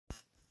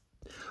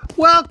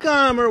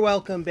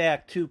Welcome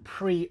back to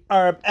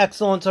Pre-Arb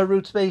Excellence, a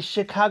roots-based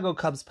Chicago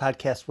Cubs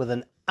podcast with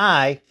an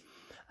eye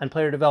on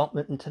player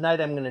development. And tonight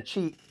I'm going to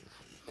cheat.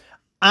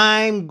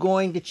 I'm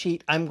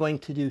going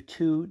to do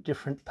two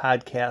different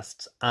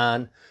podcasts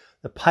on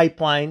the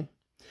pipeline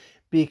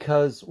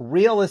because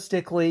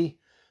realistically,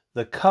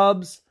 the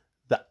Cubs,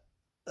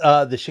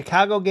 the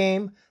Chicago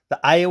game, the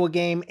Iowa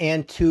game,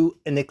 and to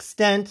an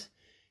extent,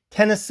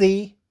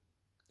 Tennessee,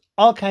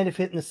 all kind of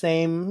fit in the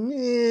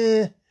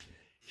same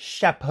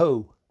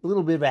chapeau, a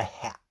little bit of a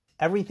hat.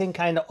 Everything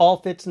kind of all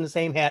fits in the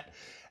same hat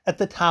at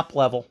the top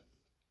level.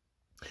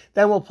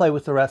 Then we'll play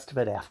with the rest of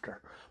it after.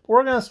 But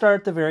we're going to start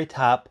at the very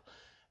top.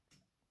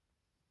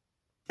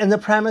 And the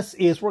premise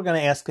is we're going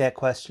to ask that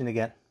question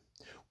again.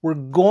 We're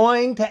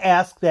going to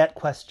ask that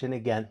question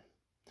again.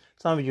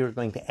 Some of you are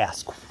going to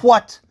ask,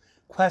 what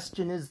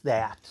question is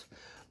that?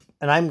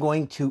 And I'm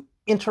going to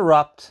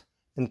interrupt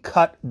and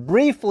cut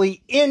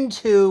briefly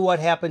into what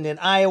happened in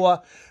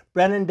Iowa.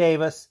 Brennen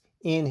Davis,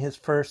 in his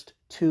first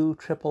two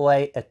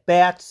AAA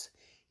at-bats,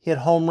 hit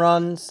home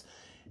runs.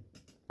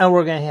 And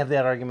we're going to have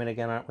that argument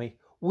again, aren't we?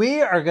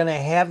 We are going to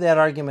have that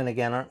argument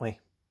again, aren't we?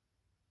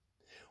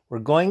 We're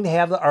going to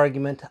have the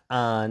argument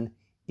on,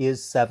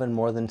 is 7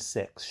 more than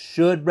 6?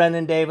 Should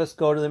Brennen Davis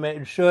go to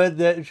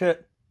the...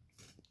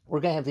 We're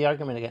going to have the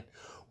argument again.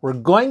 We're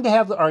going to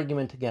have the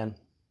argument again.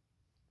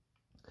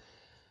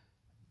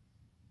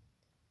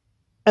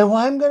 And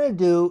what I'm going to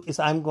do is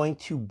I'm going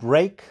to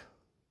break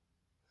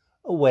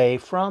away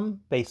from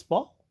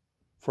baseball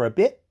for a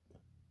bit.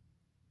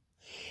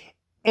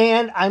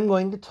 And I'm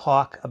going to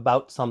talk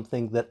about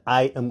something that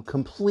I am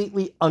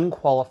completely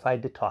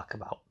unqualified to talk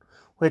about,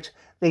 which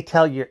they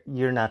tell you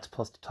you're not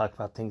supposed to talk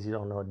about things you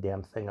don't know a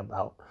damn thing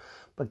about.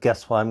 But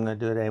guess what? I'm going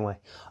to do it anyway.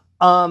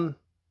 You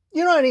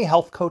know any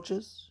health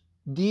coaches?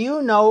 Do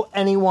you know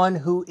anyone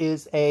who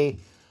is a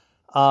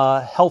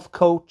health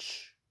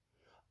coach?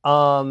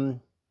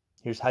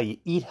 Here's how you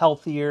eat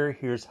healthier.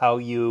 Here's how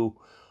you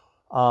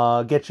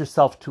get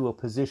yourself to a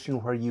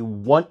position where you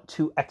want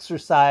to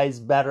exercise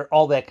better,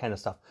 all that kind of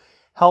stuff.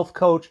 Health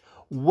coach,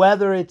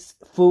 whether it's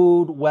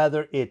food,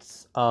 whether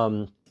it's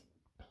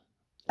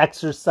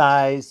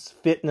exercise,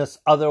 fitness,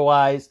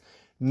 otherwise,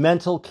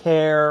 mental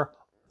care,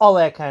 all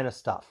that kind of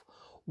stuff.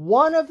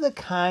 One of the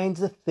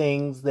kinds of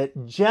things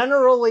that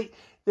generally,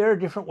 there are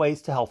different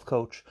ways to health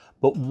coach,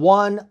 but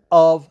one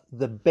of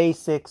the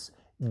basics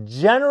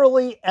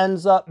generally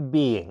ends up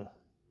being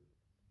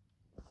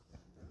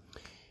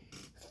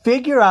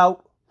figure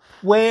out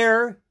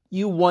where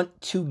you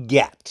want to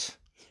get.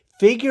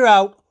 Figure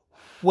out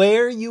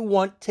where you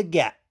want to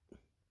get.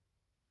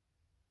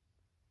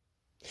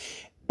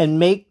 And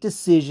make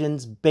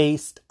decisions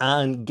based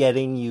on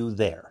getting you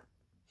there.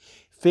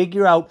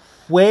 Figure out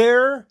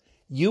where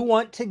you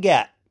want to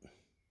get.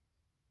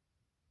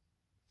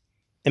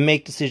 And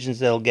make decisions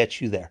that'll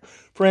get you there.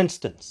 For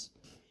instance,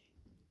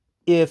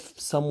 if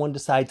someone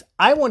decides,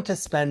 I want to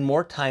spend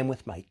more time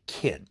with my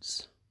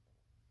kids.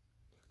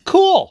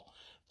 Cool.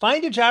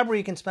 Find a job where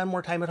you can spend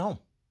more time at home.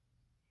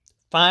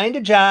 Find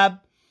a job.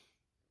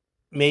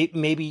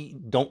 Maybe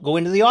don't go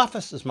into the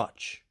office as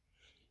much.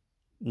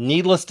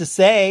 Needless to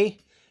say,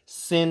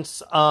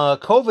 since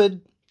COVID,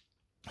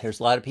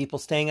 there's a lot of people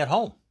staying at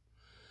home.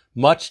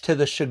 Much to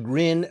the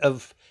chagrin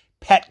of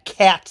pet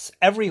cats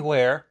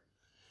everywhere.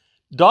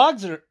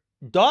 Dogs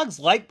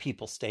like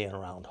people staying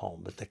around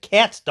home, but the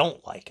cats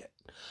don't like it.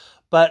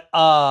 But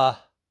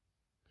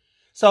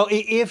so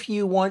if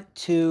you want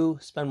to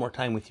spend more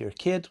time with your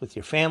kids, with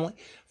your family,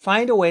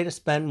 find a way to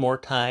spend more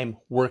time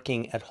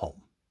working at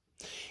home.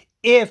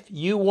 If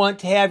you want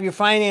to have your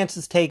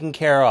finances taken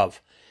care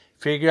of,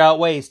 figure out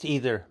ways to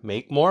either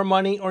make more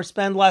money or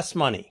spend less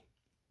money.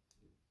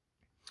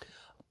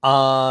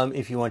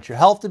 If you want your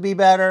health to be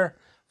better,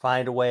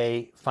 find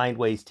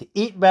ways to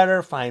eat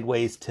better, find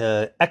ways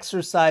to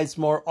exercise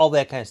more, all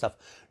that kind of stuff.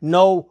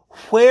 Know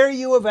where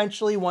you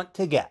eventually want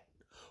to get.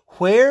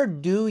 Where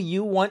do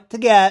you want to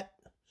get?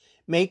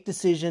 Make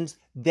decisions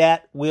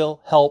that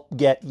will help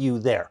get you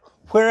there,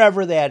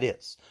 wherever that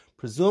is.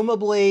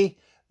 Presumably,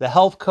 the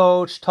health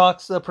coach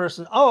talks to the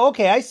person, oh,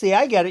 okay, I see,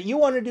 I get it. You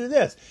want to do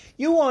this.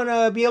 You want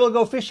to be able to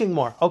go fishing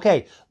more.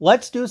 Okay,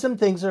 let's do some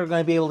things that are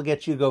going to be able to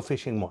get you to go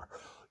fishing more.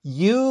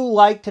 You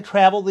like to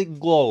travel the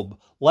globe.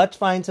 Let's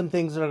find some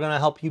things that are going to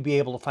help you be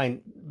able to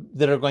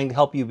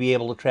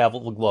travel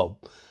the globe.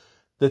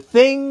 The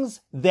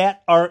things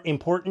that are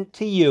important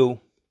to you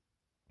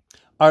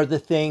are the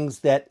things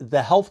that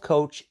the health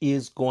coach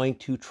is going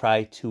to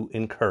try to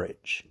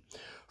encourage.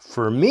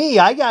 For me,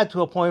 I got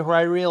to a point where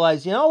I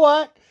realized, you know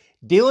what?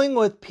 Dealing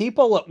with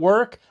people at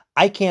work,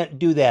 I can't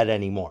do that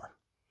anymore.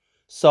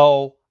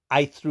 So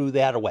I threw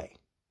that away.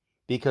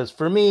 Because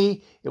for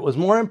me, it was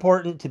more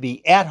important to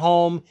be at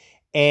home.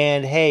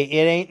 And hey,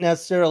 it ain't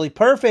necessarily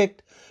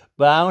perfect,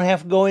 but I don't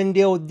have to go in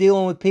and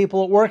dealing with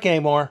people at work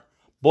anymore.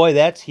 Boy,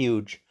 that's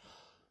huge.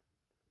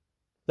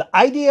 The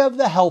idea of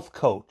the health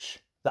coach,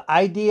 the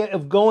idea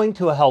of going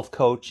to a health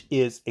coach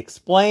is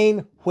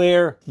explain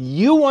where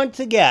you want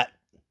to get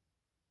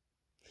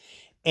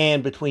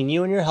And between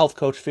you and your health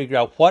coach, figure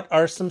out what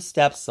are some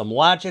steps, some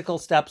logical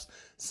steps,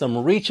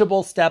 some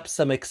reachable steps,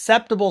 some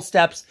acceptable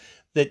steps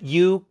that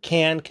you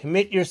can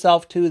commit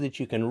yourself to, that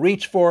you can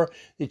reach for,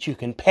 that you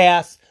can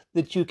pass,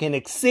 that you can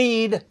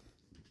exceed,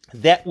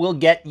 that will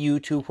get you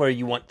to where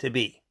you want to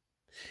be.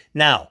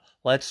 Now,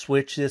 let's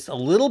switch this a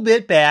little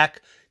bit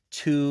back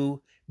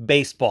to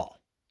baseball.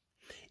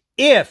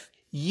 If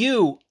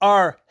you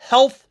are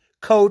health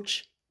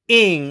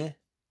coaching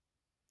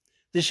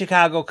the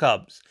Chicago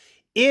Cubs,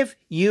 if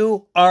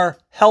you are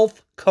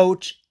health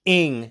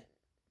coaching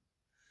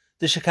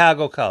the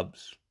Chicago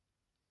Cubs,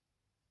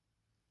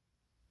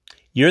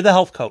 you're the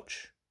health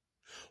coach.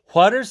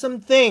 What are some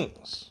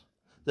things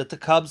that the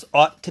Cubs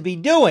ought to be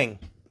doing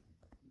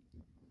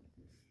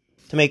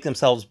to make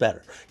themselves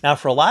better? Now,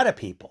 for a lot of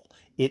people,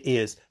 it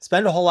is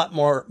spend a whole lot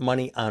more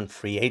money on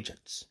free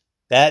agents.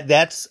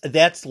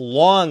 That's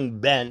long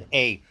been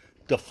a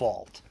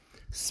default.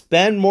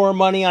 Spend more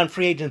money on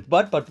free agents,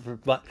 but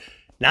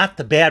not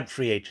the bad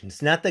free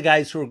agents, not the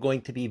guys who are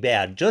going to be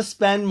bad. Just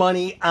spend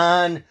money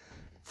on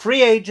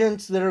free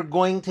agents that are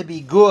going to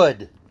be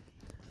good.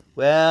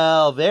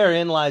 Well,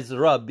 therein lies the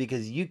rub,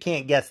 because you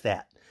can't guess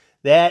that.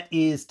 That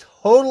is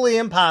totally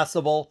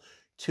impossible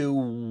to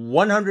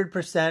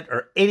 100%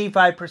 or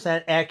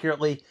 85%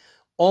 accurately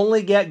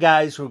only get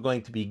guys who are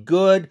going to be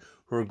good,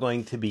 who are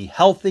going to be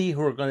healthy,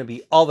 who are going to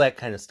be all that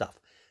kind of stuff.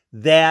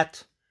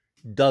 That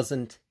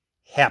doesn't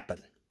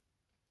happen.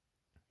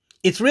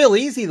 It's real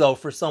easy, though,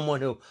 for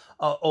someone who,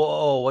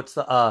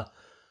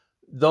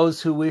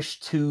 those who wish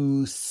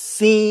to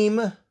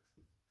seem,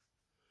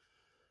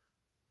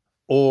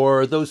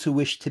 or those who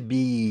wish to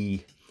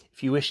be.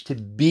 If you wish to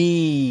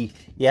be,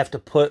 you have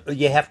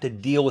to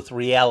deal with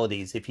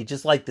realities. If you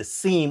just like to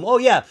seem, go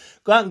out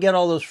and get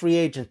all those free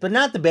agents, but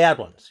not the bad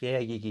ones. Yeah.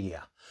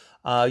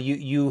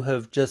 You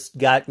have just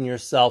gotten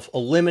yourself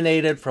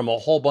eliminated from a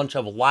whole bunch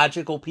of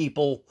logical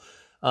people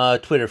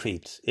Twitter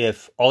feeds.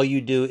 If all you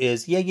do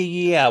is, we're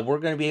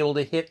going to be able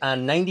to hit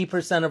on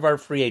 90% of our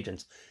free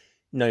agents.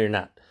 No, you're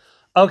not.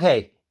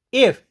 Okay,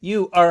 if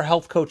you are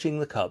health coaching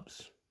the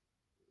Cubs,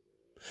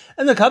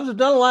 and the Cubs have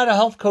done a lot of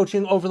health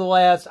coaching over the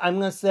last, I'm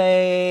going to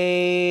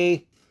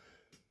say,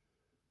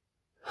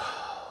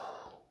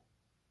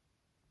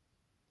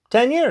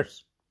 10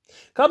 years.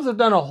 Cubs have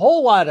done a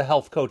whole lot of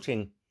health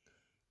coaching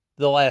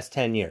the last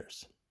 10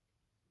 years.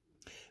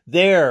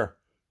 Their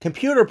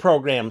computer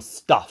program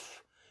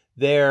stuff,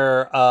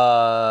 their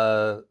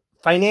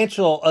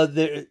financial,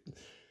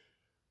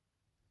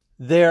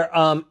 their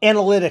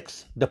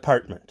analytics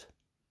department.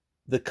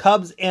 The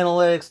Cubs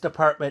analytics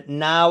department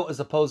now, as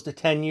opposed to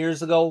 10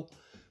 years ago,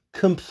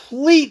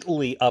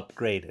 completely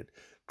upgraded,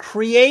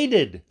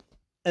 created,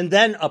 and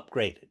then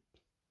upgraded.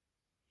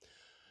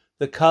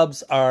 The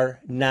Cubs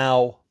are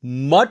now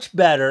much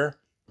better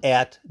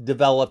at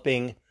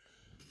developing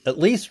at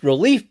least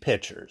relief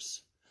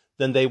pitchers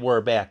than they were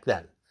back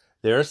then.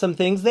 There are some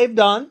things they've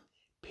done,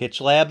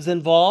 pitch labs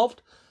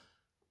involved,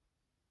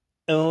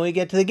 and when we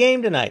get to the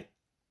game tonight,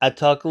 I'll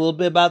talk a little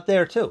bit about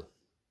there too.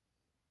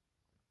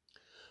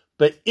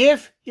 But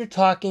if you're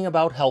talking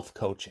about health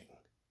coaching,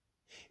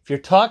 if you're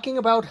talking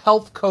about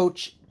health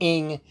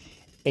coaching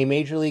a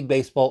Major League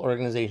Baseball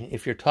organization,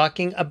 if you're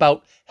talking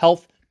about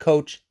health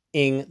coaching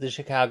the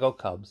Chicago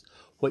Cubs,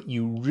 what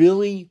you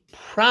really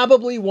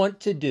probably want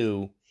to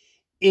do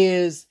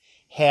is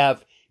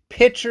have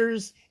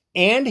pitchers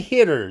and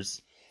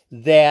hitters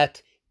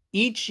that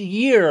each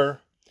year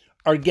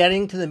are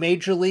getting to the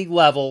Major League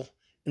level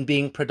and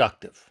being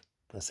productive.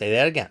 I'll say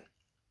that again.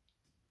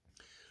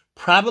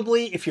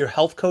 Probably, if you're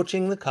health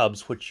coaching the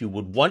Cubs, what you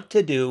would want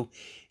to do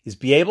is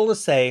be able to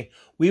say,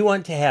 we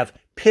want to have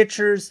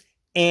pitchers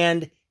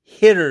and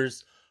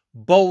hitters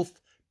both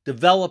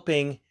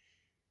developing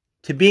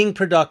to being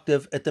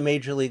productive at the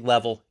Major League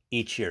level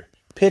each year.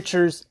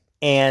 Pitchers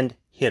and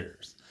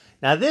hitters.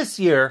 Now, this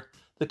year,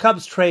 the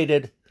Cubs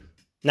traded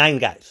 9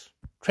 guys.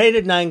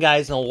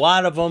 And a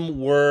lot of them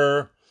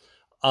were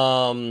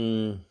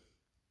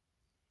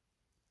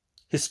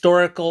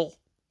historical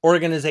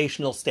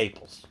organizational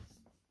staples.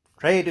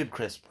 Traded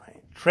Chris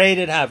Bryant,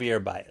 traded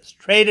Javier Baez,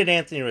 traded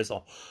Anthony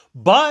Rizzo.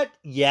 But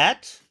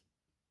yet,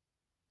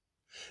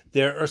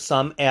 there are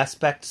some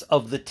aspects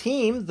of the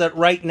team that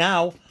right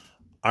now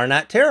are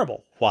not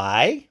terrible.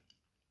 Why?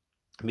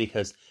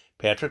 Because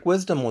Patrick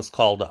Wisdom was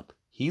called up.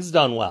 He's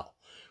done well.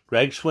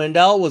 Greg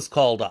Schwindel was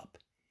called up.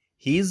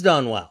 He's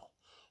done well.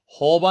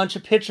 Whole bunch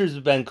of pitchers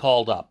have been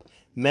called up.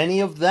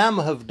 Many of them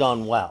have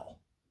done well.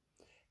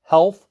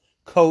 Health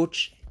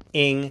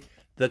coaching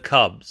the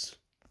Cubs.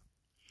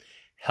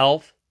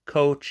 Health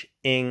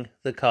coaching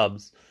the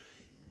Cubs.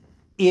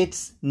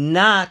 It's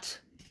not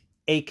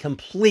a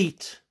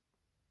complete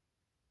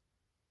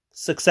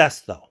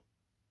success, though.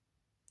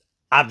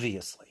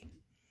 Obviously.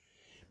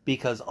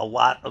 Because a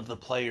lot of the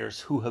players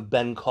who have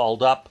been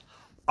called up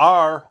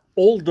are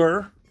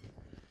older.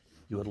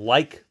 You would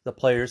like the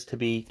players to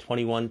be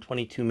 21,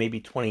 22, maybe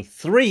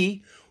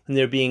 23 when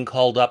they're being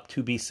called up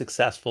to be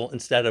successful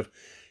instead of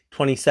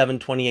 27,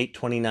 28,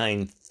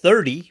 29,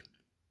 30.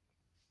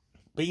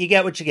 But you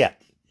get what you get.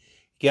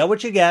 get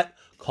what you get.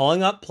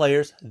 Calling up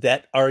players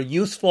that are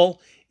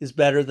useful is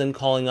better than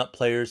calling up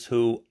players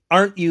who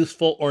aren't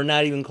useful or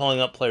not even calling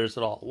up players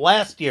at all.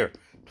 Last year,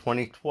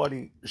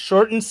 2020,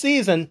 shortened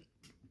season,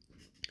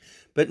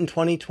 but in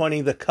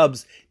 2020, the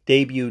Cubs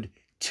debuted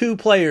two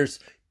players.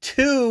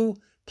 Two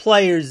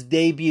players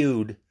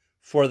debuted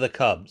for the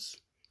Cubs.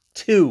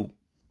 Two.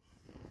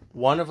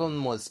 One of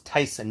them was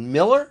Tyson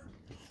Miller.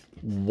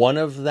 One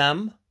of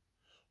them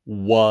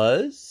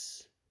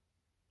was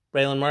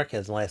Brailyn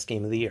Marquez in the last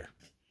game of the year.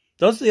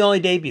 Those are the only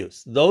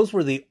debuts. Those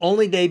were the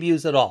only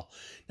debuts at all.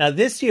 Now,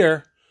 this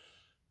year,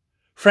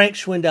 Frank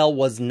Schwindel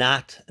was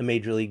not a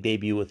Major League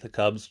debut with the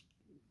Cubs.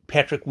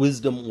 Patrick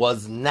Wisdom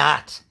was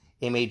not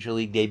a Major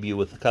League debut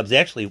with the Cubs.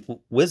 Actually,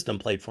 Wisdom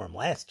played for him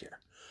last year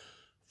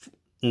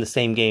in the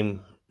same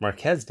game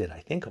Marquez did, I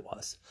think it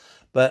was.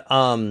 But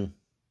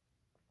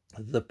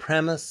the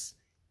premise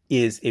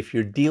is if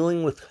you're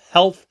dealing with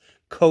health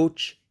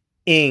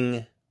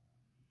coaching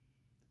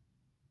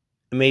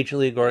a Major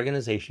League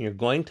organization, you're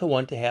going to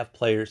want to have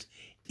players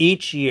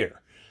each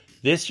year.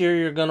 This year,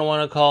 you're going to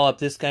want to call up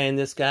this guy,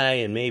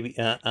 and maybe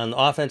on the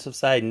offensive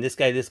side, and this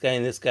guy,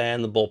 and this guy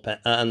on the bullpen,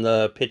 on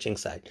the pitching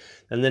side.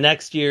 Then the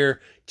next year,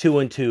 2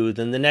 and 2.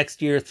 Then the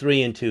next year,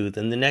 3 and 2.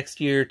 Then the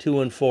next year,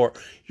 2 and 4.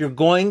 You're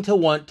going to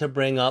want to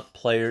bring up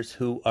players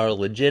who are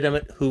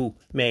legitimate, who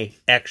may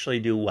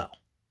actually do well.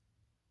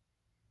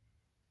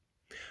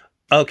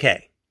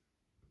 Okay.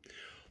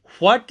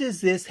 What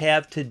does this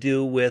have to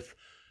do with?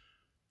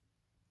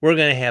 We're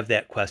going to have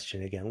that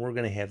question again. We're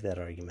going to have that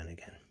argument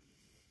again.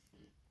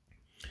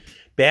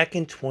 Back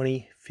in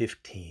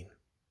 2015,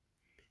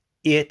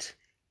 it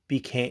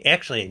became,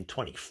 actually in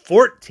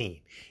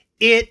 2014,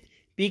 it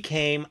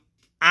became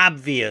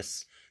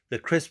obvious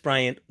that Kris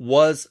Bryant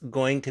was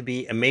going to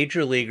be a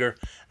major leaguer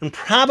and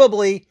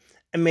probably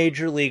a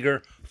major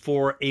leaguer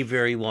for a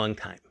very long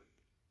time.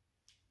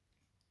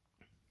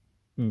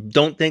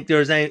 Don't think there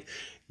was any.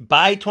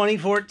 By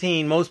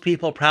 2014, most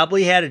people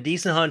probably had a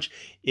decent hunch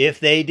if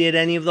they did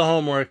any of the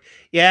homework.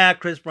 Yeah,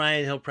 Kris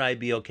Bryant, he'll probably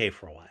be okay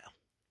for a while.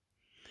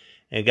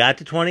 It got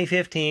to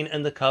 2015,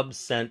 and the Cubs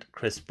sent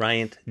Kris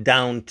Bryant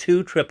down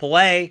to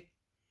AAA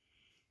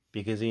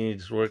because he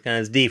needs to work on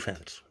his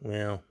defense.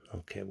 Well,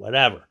 okay,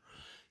 whatever.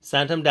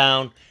 Sent him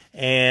down,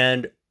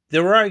 and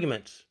there were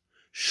arguments.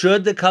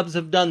 Should the Cubs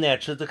have done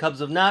that? Should the Cubs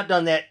have not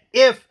done that?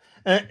 If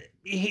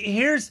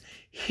here's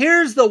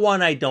the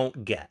one I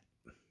don't get.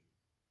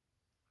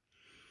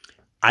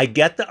 I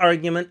get the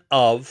argument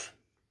of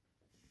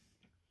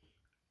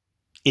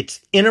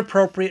it's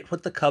inappropriate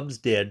what the Cubs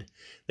did.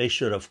 They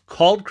should have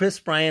called Kris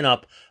Bryant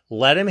up,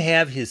 let him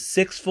have his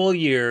 6 full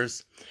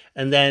years,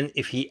 and then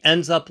if he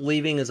ends up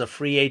leaving as a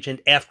free agent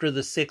after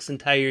the 6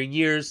 entire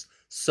years,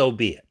 so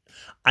be it.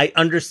 I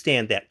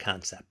understand that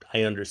concept.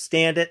 I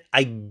understand it.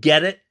 I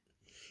get it.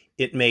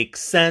 It makes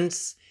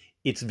sense.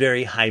 It's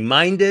very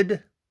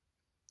high-minded.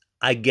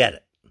 I get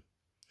it.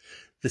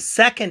 The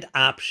second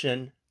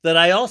option that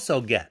I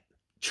also get,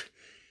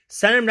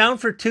 send him down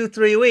for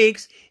 2-3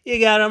 weeks. You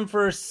got him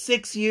for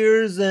 6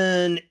 years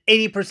and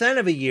 80%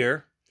 of a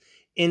year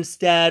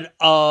instead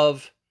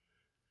of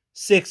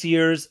 6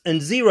 years and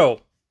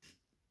 0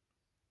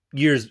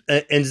 years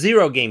and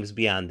 0 games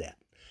beyond that.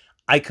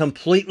 I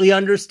completely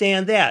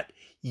understand that.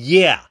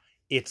 Yeah,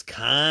 it's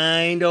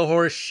kind of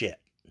horse shit.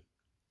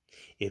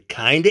 It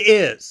kind of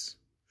is.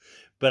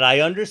 But I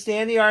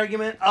understand the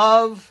argument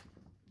of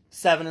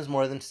 7 is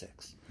more than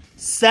 6.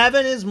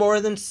 7 is more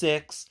than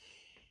 6.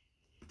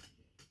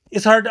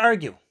 It's hard to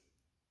argue.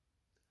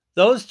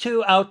 Those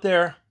two out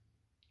there,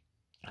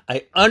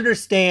 I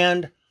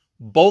understand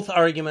both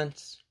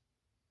arguments.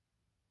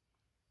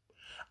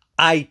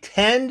 I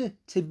tend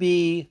to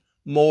be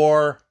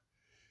more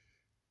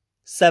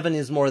 7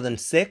 is more than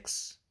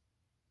 6.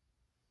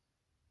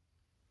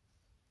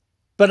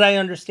 But I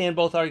understand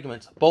both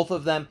arguments. Both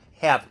of them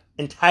have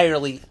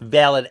entirely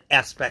valid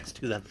aspects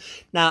to them.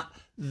 Now,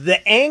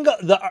 the angle,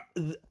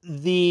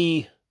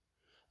 the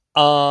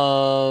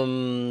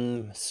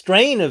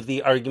strain of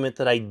the argument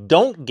that I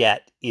don't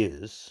get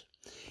is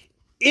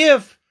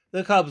if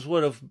the Cubs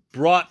would have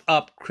brought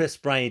up Kris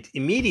Bryant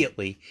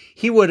immediately,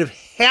 he would have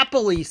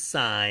happily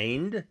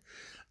signed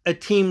a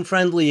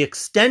team-friendly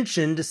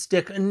extension to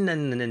stick.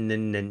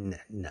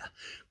 No.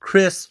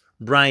 Kris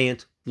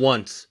Bryant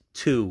wants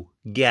to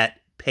get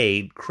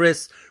paid.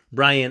 Kris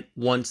Bryant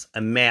wants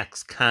a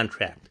max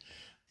contract.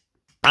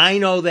 I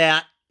know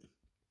that.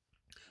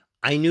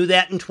 I knew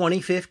that in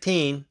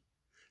 2015.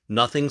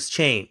 Nothing's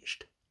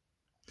changed.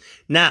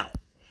 Now,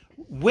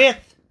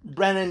 with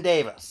Brennen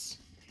Davis,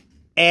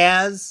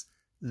 as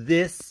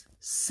this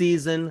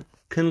season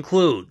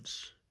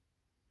concludes,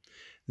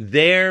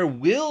 there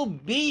will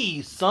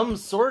be some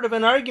sort of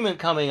an argument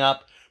coming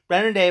up.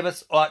 Brennen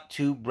Davis ought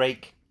to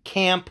break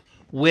camp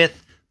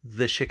with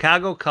the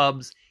Chicago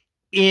Cubs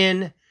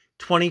in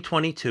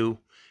 2022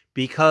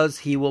 because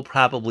he will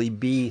probably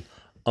be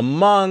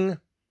among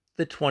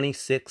the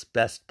 26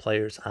 best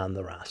players on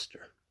the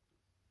roster.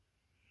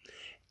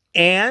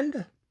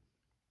 And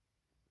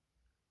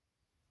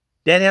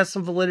that has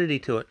some validity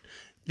to it.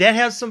 that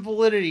has some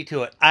validity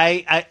to it.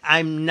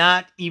 I'm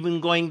not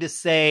even going to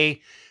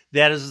say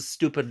that is a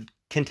stupid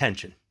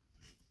contention.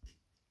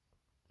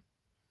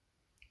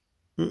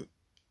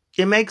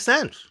 It makes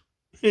sense.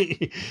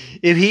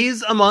 If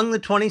he's among the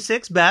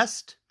 26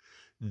 best,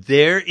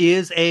 there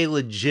is a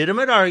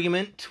legitimate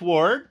argument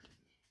toward,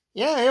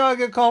 yeah, he ought to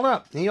get called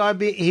up. He ought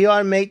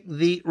to make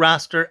the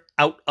roster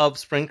out of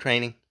spring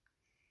training.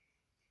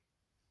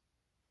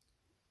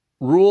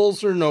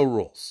 Rules or no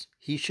rules,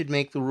 he should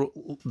make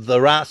the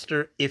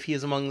roster if he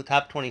is among the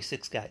top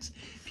 26 guys.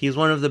 If he's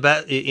one of the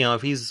best,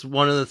 if he's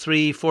one of the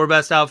 3-4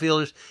 best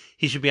outfielders,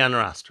 he should be on the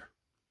roster.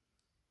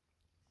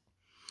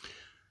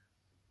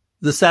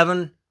 The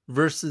 7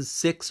 versus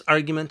 6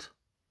 argument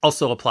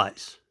also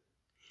applies.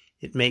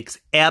 It makes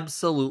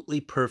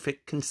absolute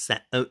perfect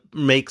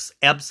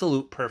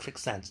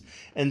sense.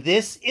 And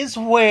this is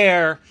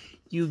where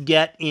you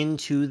get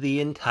into the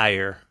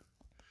entire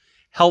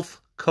health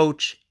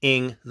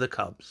coaching the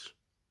Cubs.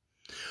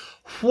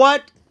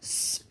 What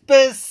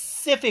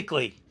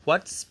specifically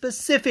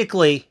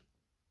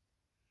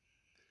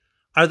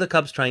are the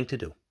Cubs trying to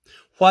do?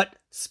 What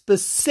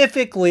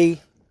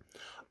specifically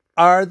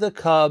are the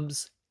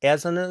Cubs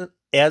as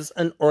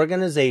an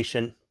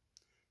organization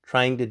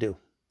trying to do?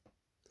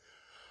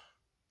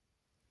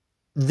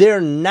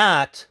 They're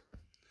not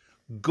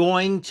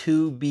going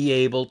to be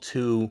able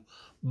to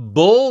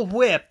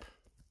bullwhip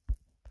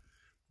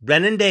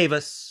Brennen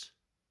Davis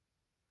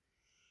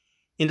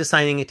into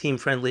signing a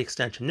team-friendly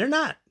extension. They're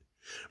not.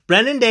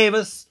 Brennen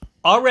Davis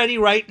already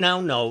right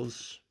now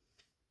knows.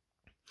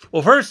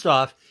 Well, first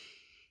off,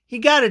 he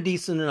got a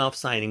decent enough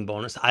signing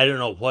bonus. I don't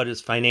know what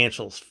his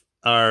financials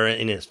are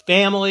in his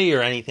family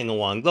or anything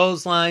along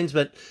those lines,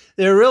 but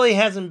there really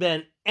hasn't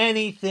been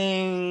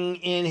anything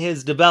in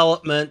his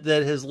development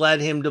that has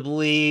led him to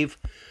believe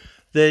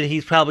that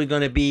he's probably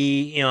going to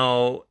be,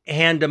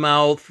 hand to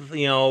mouth,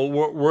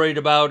 worried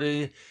about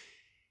it.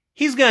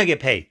 He's going to get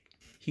paid.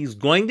 He's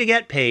going to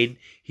get paid.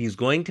 He's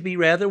going to be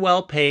rather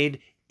well paid.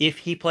 If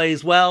he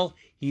plays well,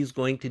 he's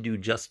going to do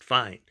just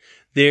fine.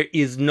 There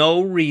is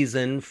no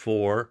reason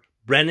for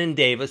Brennen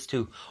Davis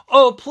to,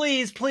 oh,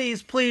 please,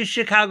 please, please,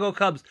 Chicago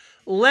Cubs,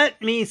 let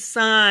me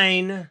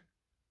sign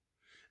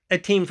a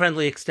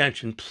team-friendly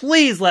extension.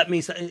 Please let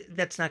me sign.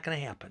 That's not going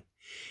to happen.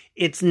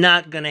 It's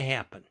not going to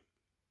happen.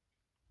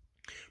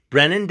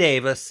 Brennen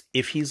Davis,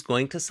 if he's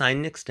going to sign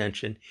an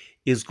extension,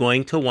 is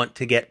going to want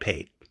to get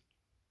paid.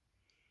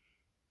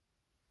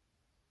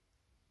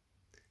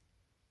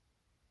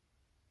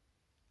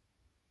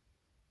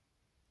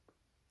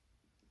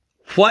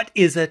 What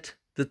is it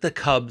that the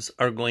Cubs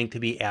are going to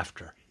be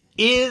after?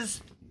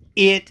 Is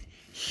it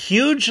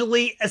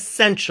hugely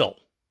essential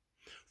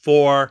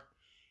for,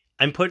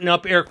 I'm putting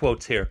up air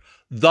quotes here,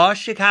 the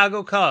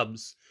Chicago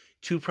Cubs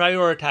to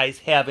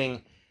prioritize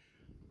having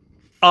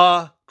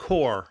a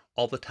core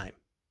all the time?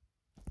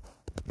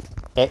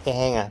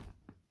 Hang on.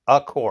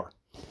 A core.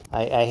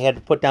 I had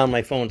to put down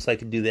my phone so I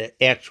could do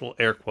the actual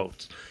air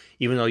quotes,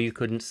 even though you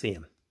couldn't see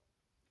them.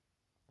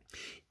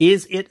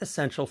 Is it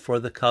essential for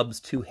the Cubs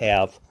to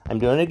have, I'm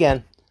doing it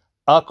again,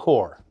 a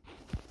core?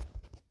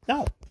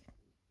 No.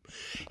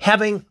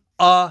 Having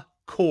a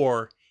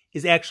core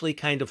is actually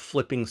kind of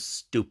flipping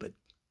stupid.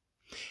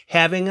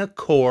 Having a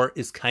core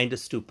is kind of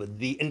stupid.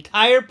 The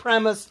entire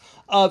premise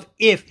of,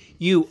 if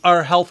you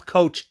are health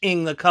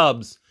coaching the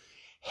Cubs,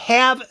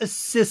 have a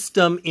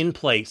system in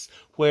place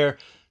where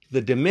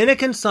the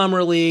Dominican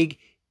Summer League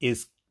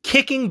is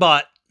kicking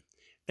butt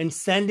and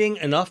sending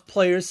enough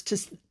players to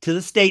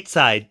the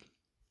stateside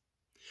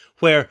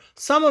where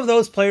some of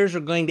those players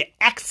are going to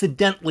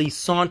accidentally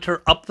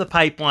saunter up the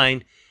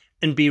pipeline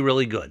and be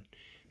really good.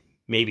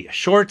 Maybe a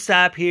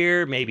shortstop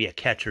here, maybe a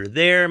catcher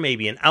there,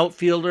 maybe an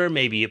outfielder,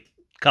 maybe a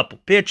couple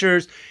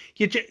pitchers.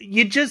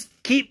 You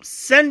just keep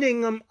sending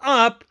them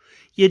up.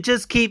 You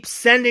just keep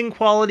sending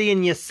quality,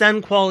 and you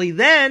send quality.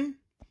 Then,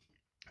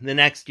 the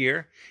next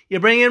year, you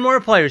bring in more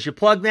players. You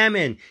plug them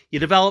in. You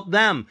develop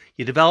them.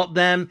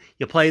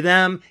 You play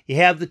them. You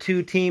have the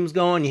two teams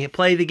going. You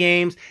play the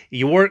games.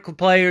 You work with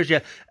players.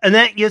 And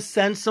then you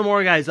send some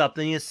more guys up.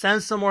 Then you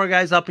send some more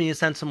guys up, and you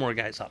send some more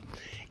guys up.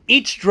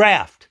 Each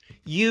draft,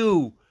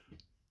 you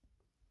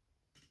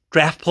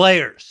draft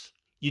players.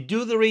 You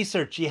do the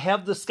research. You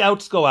have the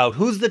scouts go out.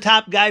 Who's the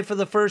top guy for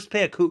the first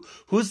pick?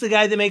 Who's the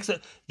guy that makes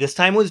it? This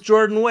time was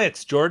Jordan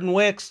Wicks. Jordan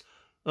Wicks.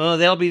 Oh,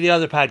 that'll be the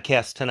other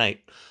podcast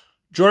tonight.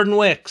 Jordan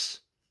Wicks.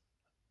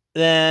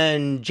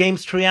 Then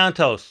James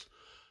Triantos.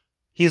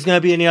 He's going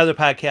to be in the other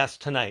podcast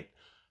tonight.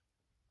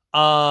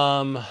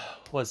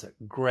 Was it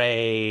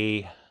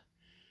Gray?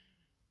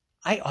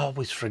 I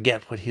always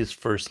forget what his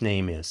first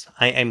name is.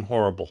 I'm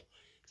horrible.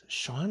 Is it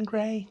Sean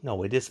Gray?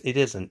 No, it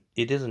isn't.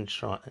 It isn't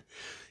Sean.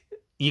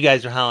 You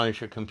guys are howling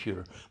at your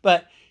computer.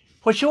 But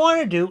what you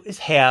want to do is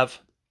have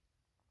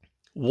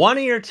one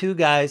of your two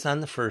guys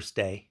on the first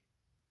day.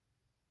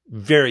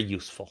 Very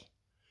useful.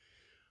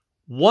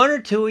 One or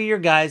two of your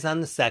guys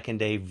on the second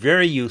day.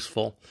 Very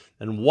useful.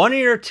 And one of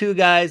your two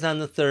guys on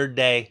the third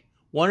day.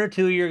 One or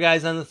two of your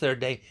guys on the third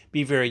day.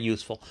 Be very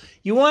useful.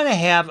 You want to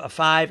have a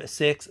 5, a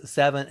 6, a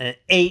 7, and an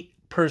 8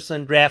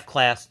 person draft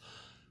class,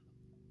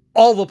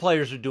 all the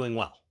players are doing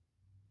well.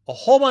 A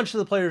whole bunch of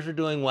the players are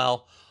doing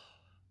well.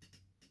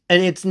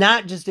 And it's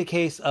not just a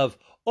case of,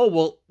 oh,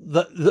 well,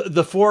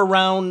 the 4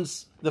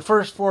 rounds, the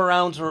first 4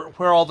 rounds are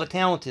where all the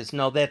talent is.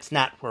 No, that's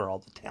not where all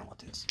the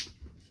talent is.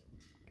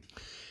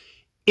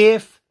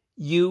 If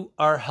you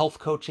are health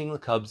coaching the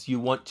Cubs, you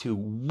want to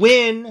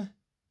win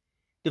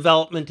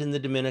development in the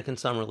Dominican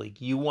Summer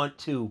League. You want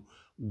to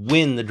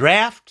win the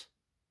draft.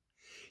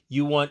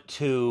 You want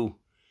to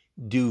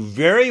do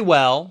very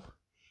well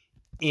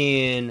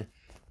in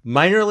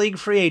minor league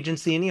free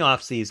agency in the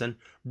offseason.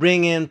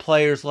 Bring in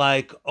players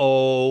like,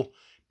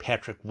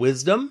 Patrick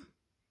Wisdom,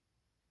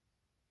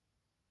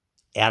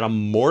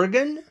 Adam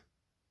Morgan.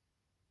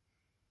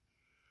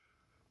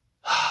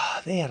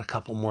 They had a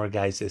couple more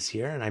guys this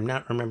year, and I'm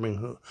not remembering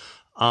who.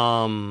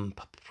 I'm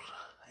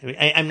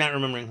not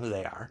remembering who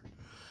they are.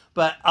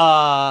 But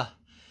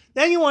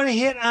then you want to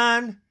hit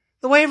on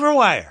the waiver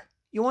wire.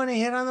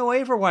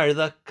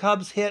 The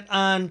Cubs hit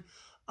on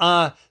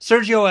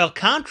Sergio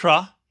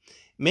Alcantara.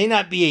 May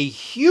not be a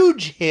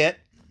huge hit,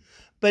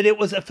 but it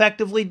was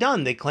effectively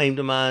done. They claimed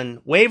him on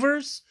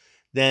waivers.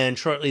 Then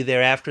shortly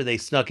thereafter, they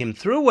snuck him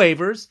through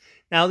waivers.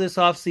 Now this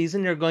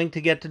offseason, they're going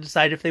to get to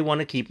decide if they want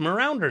to keep him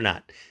around or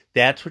not.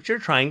 That's what you're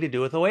trying to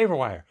do with the waiver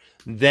wire.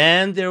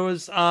 Then there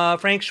was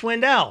Frank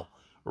Schwindel.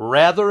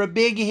 Rather a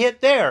big hit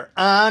there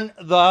on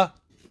the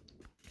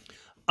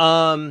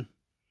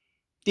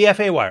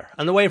DFA wire,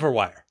 on the waiver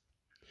wire.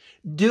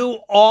 Do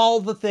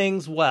all the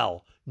things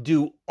well.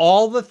 Do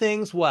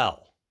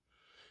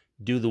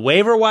the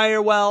waiver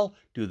wire well.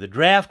 Do the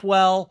draft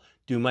well.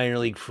 Do minor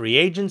league free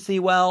agency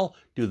well.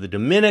 Do the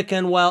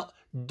Dominican well.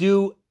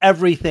 Do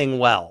everything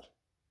well.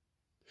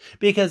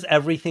 Because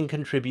everything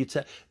contributes.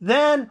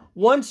 Then,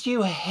 once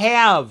you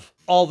have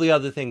all the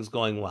other things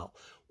going well,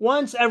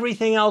 once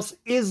everything else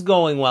is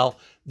going well,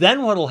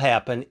 then what will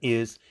happen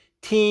is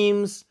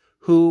teams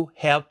who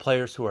have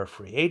players who are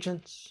free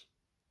agents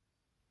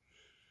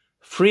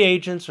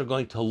are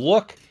going to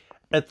look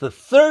at the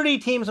 30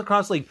 teams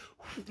across the league.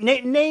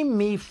 Name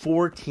me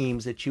 4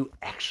 teams that you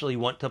actually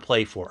want to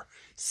play for,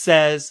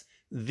 says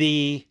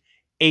the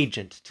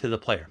agent to the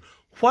player.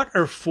 What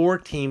are 4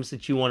 teams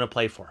that you want to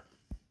play for?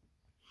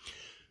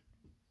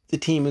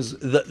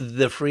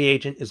 The free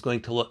agent is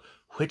going to look,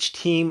 which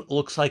team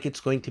looks like it's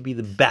going to be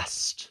the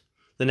best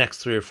the next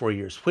 3 or 4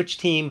 years? Which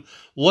team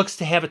looks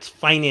to have its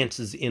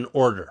finances in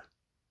order?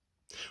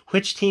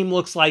 Which team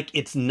looks like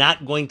it's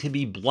not going to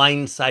be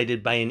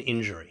blindsided by an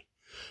injury?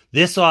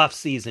 This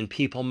offseason,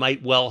 people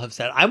might well have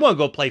said, I want to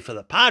go play for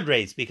the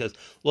Padres because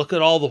look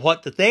at all the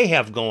what that they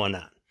have going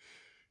on.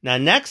 Now,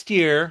 next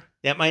year,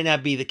 that might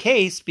not be the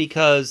case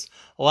because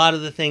a lot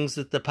of the things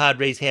that the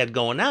Padres had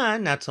going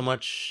on, not so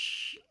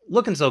much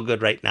looking so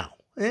good right now.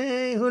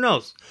 Who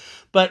knows?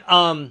 But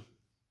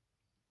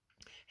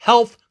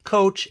health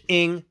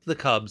coaching the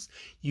Cubs,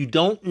 you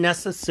don't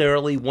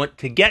necessarily want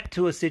to get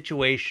to a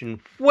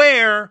situation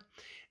where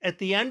at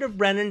the end of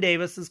Brennan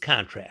Davis's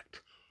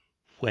contract,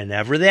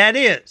 whenever that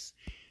is,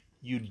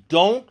 you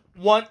don't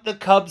want the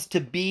Cubs to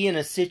be in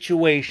a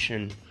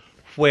situation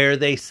where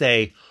they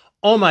say,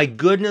 oh my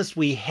goodness,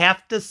 we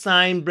have to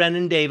sign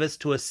Brennan Davis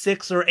to a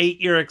 6 or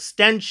 8 year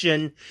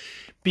extension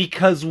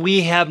because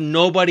we have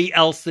nobody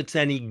else that's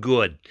any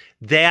good.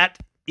 That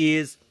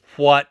is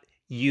what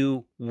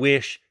you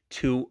wish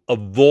to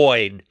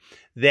avoid.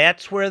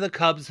 That's where the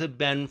Cubs have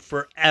been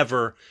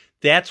forever.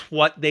 That's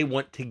what they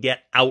want to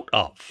get out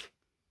of.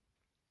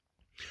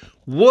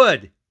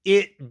 Would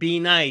it be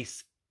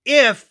nice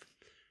if,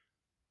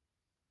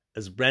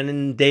 as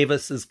Brennan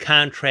Davis's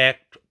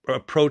contract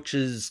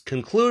approaches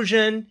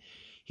conclusion,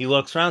 he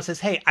looks around and says,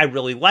 hey, I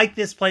really like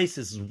this place.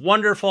 This is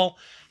wonderful.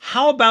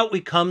 How about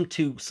we come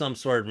to some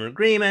sort of an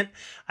agreement?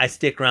 I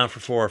stick around for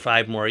 4 or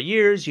 5 more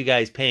years. You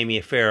guys pay me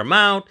a fair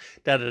amount.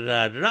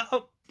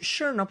 Oh,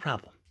 sure, no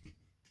problem.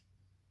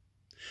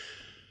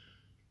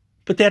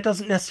 But that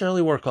doesn't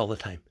necessarily work all the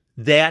time.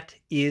 That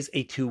is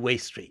a two-way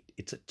street.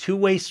 It's a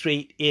two-way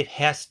street. It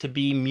has to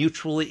be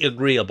mutually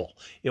agreeable.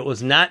 It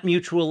was not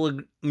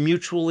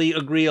mutually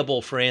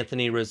agreeable for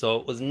Anthony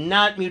Rizzo. It was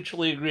not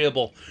mutually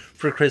agreeable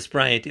for Chris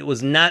Bryant. It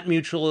was not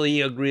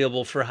mutually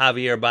agreeable for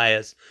Javier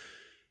Baez.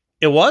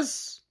 It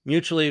was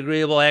mutually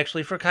agreeable,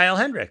 actually, for Kyle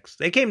Hendricks.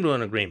 They came to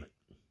an agreement.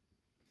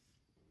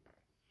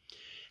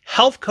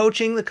 Health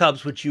coaching the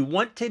Cubs, what you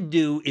want to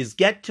do is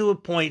get to a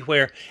point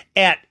where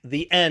at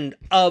the end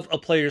of a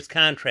player's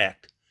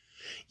contract,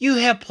 you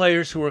have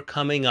players who are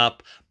coming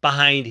up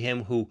behind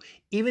him who,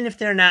 even if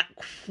they're not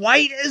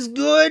quite as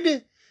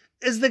good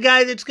as the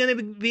guy that's going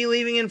to be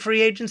leaving in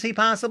free agency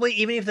possibly,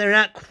 even if they're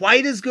not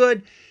quite as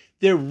good,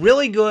 they're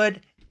really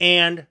good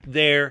and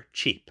they're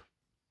cheap.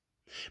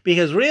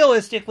 Because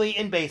realistically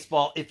in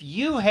baseball, if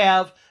you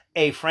have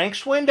a Frank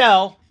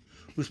Schwindel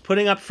who's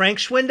putting up Frank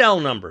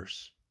Schwindel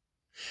numbers,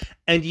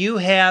 and you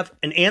have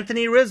an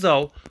Anthony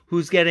Rizzo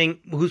who's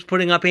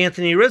putting up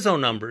Anthony Rizzo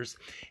numbers,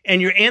 and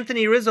your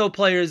Anthony Rizzo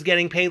player is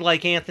getting paid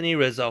like Anthony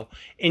Rizzo,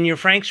 and your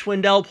Frank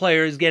Schwindel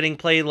player is getting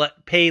paid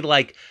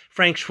like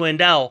Frank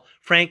Schwindel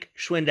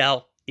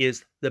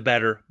is the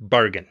better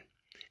bargain.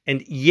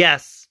 And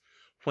yes,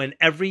 when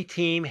every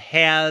team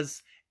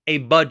has a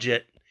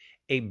budget,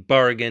 a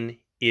bargain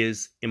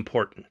is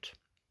important.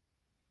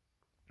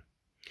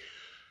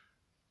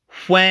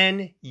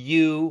 When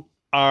you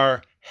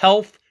are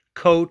health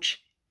coaching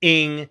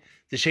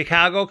the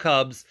Chicago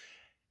Cubs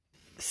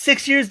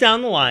 6 years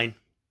down the line,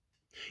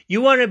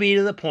 you want to be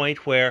to the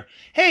point where,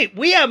 hey,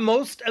 we have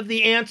most of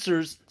the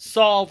answers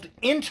solved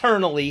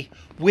internally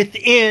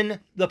within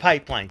the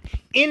pipeline.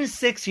 In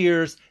 6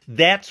 years,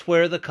 that's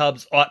where the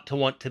Cubs ought to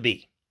want to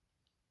be.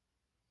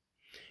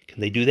 Can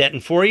they do that in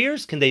 4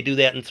 years? Can they do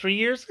that in 3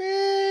 years?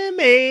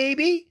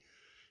 Maybe.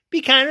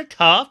 Be kind of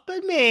tough,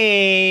 but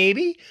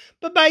maybe.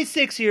 But by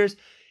 6 years,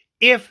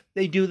 if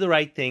they do the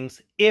right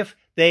things, if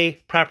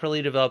they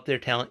properly develop their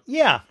talent,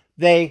 yeah,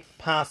 they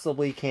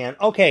possibly can.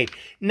 Okay,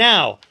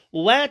 now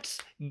let's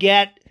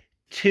get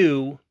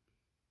to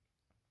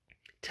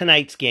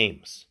tonight's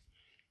games.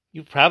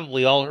 You've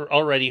probably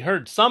already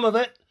heard some of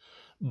it,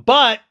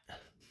 but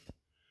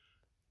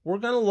we're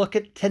going to look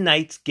at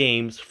tonight's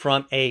games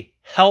from a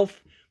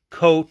health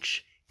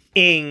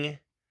coaching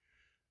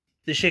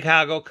the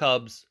Chicago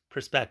Cubs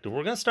perspective.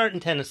 We're going to start in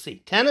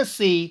Tennessee.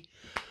 Tennessee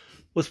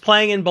was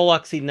playing in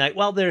Biloxi tonight.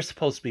 Well, they're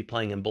supposed to be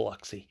playing in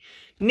Biloxi.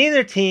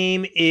 Neither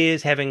team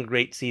is having a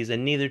great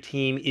season. Neither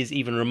team is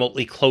even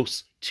remotely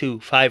close to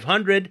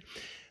 500.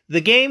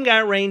 The game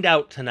got rained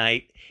out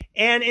tonight,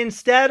 and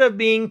instead of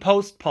being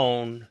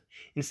postponed,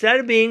 and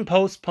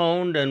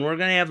we're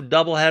going to have a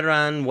doubleheader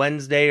on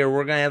Wednesday, or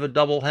we're going to have a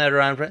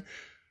doubleheader on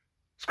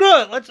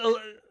screw it,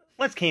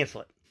 let's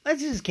cancel it.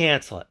 Let's just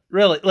cancel it.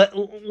 Really,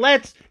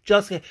 let's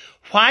just.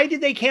 Why did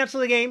they cancel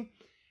the game?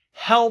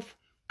 Health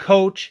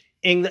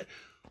coaching.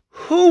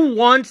 Who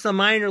wants a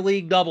minor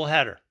league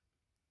doubleheader?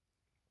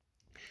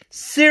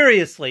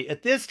 Seriously,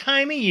 at this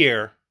time of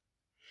year,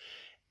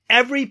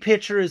 every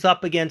pitcher is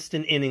up against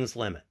an innings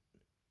limit.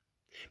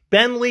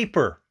 Ben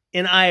Leeper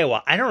in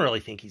Iowa, I don't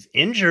really think he's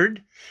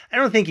injured. I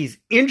don't think he's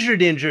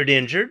injured.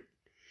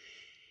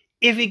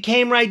 If he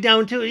came right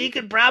down to it, he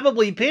could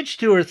probably pitch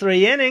 2 or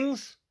 3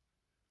 innings.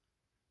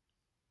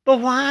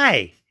 But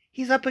why?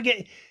 He's up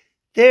against.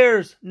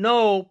 There's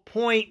no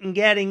point in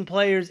getting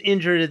players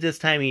injured at this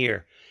time of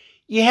year.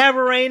 You have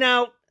a rain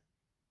out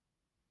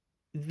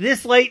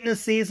this late in the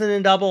season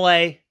in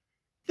Double-A.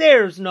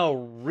 There's no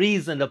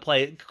reason to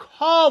play it.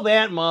 Call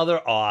that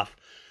mother off.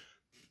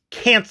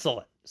 Cancel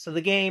it. So the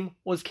game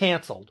was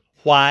canceled.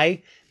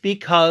 Why?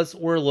 Because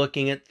we're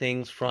looking at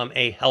things from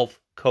a health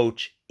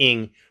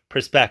coaching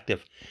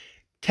perspective.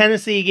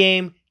 Tennessee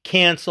game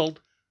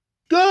canceled.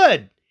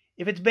 Good.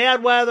 If it's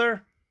bad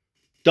weather,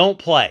 don't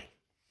play.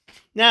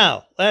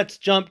 Now, let's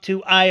jump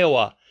to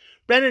Iowa.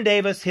 Brennan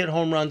Davis hit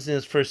home runs in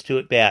his first 2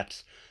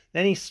 at-bats.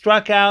 Then he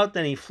struck out,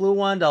 then he flew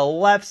one to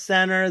left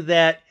center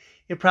that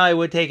it probably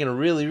would have taken a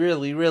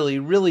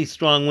really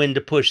strong wind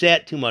to push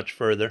that too much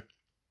further.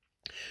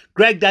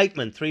 Greg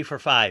Deichmann, 3 for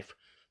 5,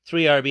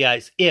 3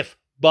 RBIs. If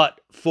but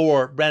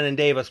for Brennan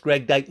Davis,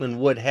 Greg Deichmann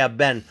would have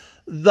been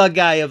the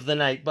guy of the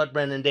night, but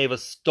Brennan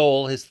Davis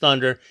stole his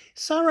thunder.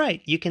 It's all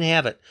right. You can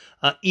have it.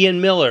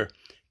 Ian Miller,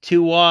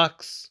 2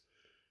 walks,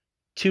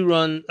 2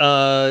 runs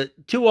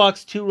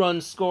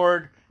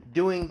scored,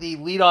 doing the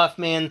leadoff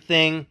man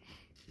thing.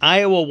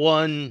 Iowa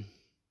won.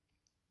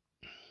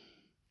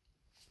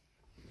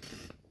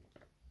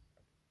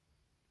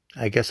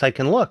 I guess I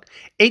can look.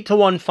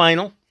 8-1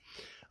 final.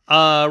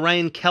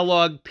 Ryan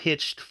Kellogg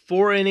pitched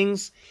 4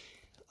 innings.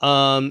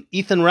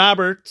 Ethan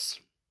Roberts,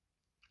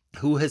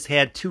 who has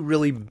had 2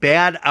 really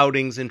bad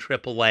outings in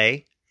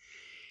AAA,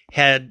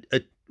 had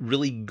a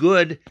really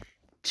good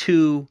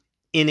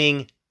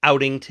 2-inning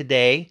outing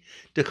today.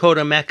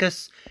 Dakota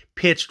Mekas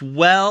pitched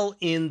well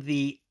in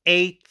the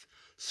 8th,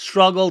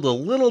 struggled a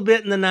little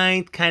bit in the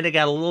 9th, kind of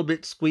got a little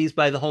bit squeezed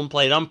by the home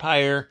plate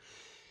umpire,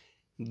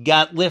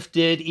 got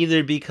lifted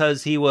either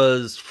because he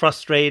was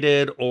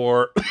frustrated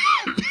or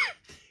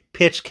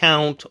pitch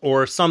count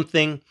or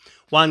something.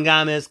 Juan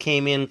Gomez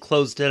came in,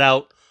 closed it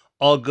out.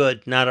 All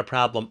good, not a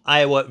problem.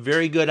 Iowa,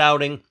 very good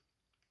outing.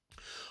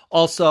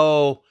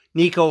 Also,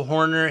 Nico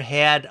Horner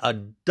had a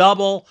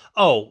double.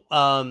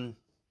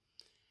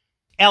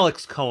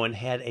 Alex Cohen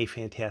had a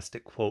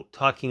fantastic quote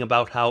talking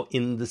about how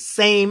in the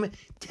same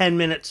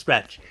 10-minute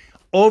stretch,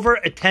 over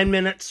a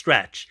 10-minute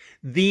stretch,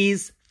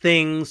 these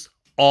things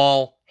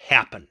all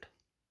happened.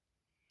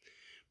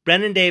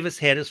 Brennan Davis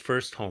had his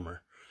first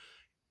homer.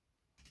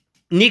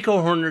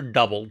 Nico Horner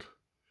doubled.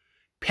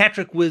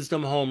 Patrick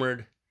Wisdom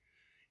homered.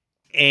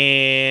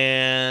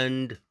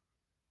 And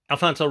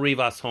Alfonso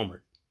Rivas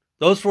homered.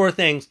 Those 4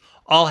 things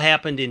all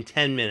happened in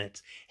 10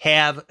 minutes.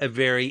 Have a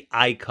very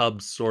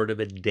iCubs sort of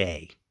a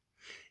day.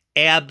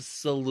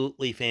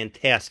 Absolutely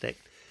fantastic.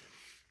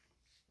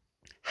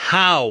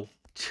 How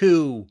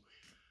to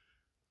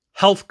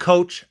health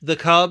coach the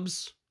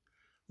Cubs?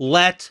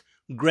 Let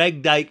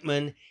Greg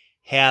Deichmann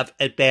have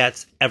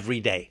at-bats every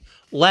day.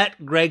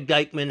 Let Greg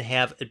Deichmann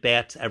have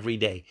at-bats every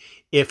day.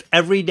 If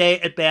every day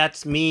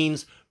at-bats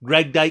means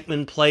Greg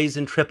Deichmann plays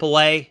in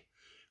AAA,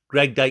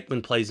 Greg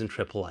Deichmann plays in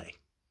AAA.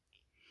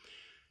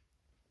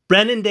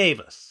 Brennan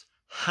Davis,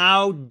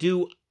 How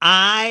do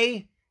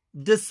I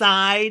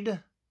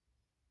decide,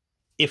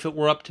 if it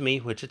were up to me,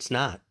 which it's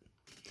not?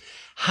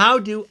 How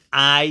do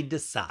I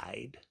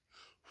decide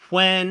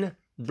when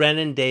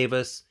Brennen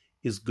Davis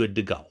is good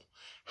to go?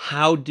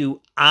 How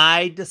do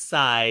I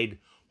decide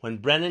when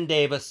Brennen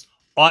Davis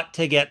ought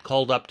to get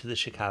called up to the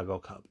Chicago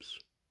Cubs?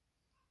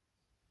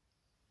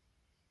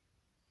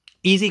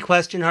 Easy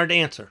question, hard to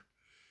answer.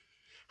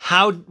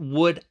 How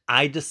would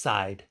I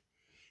decide?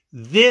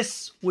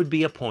 This would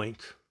be a point.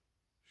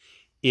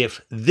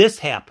 If this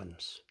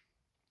happens,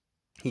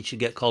 he should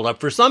get called up.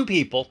 For some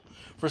people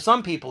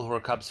who are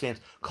Cubs fans,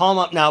 call him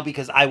up now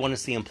because I want to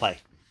see him play.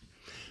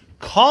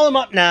 Call him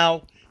up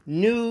now.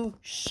 New,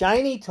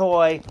 shiny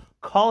toy.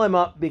 Call him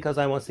up because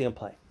I want to see him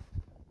play.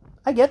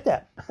 I get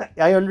that.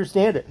 I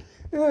understand it.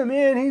 Oh,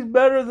 man, he's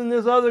better than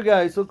this other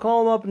guy, so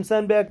call him up and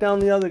send back down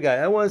the other guy.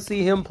 I want to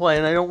see him play,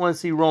 and I don't want to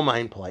see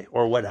Romine play,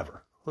 or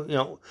whatever.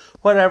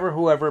 Whatever,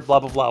 whoever, blah,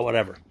 blah, blah,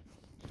 whatever.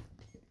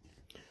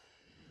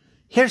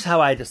 Here's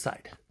how I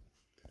decide.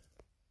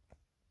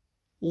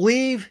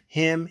 Leave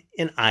him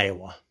in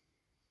Iowa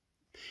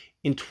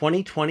in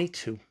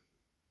 2022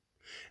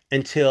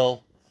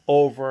 until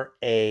over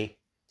a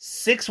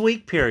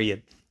 6-week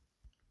period.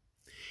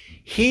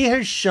 He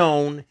has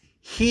shown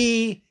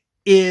he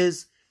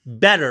is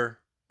better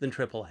than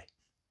AAA.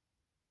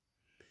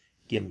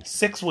 Give him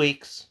 6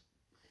 weeks,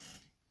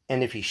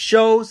 and if he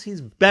shows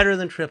he's better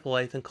than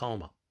AAA, then call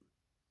him up.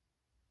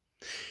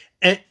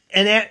 And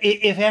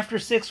if after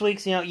 6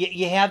 weeks,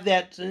 you have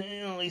that,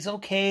 he's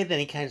okay, then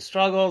he kind of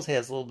struggles,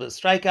 has a little bit of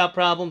strikeout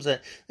problems, and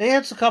then he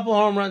hits a couple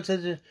home runs.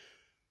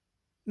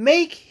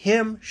 Make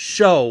him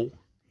show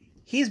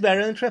he's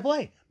better than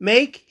AAA.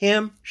 Make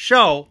him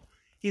show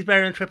he's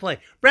better than AAA.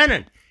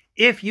 Brennen,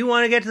 if you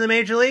want to get to the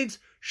major leagues,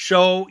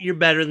 show you're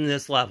better than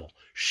this level.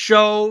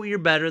 Show you're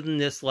better than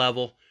this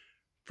level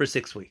for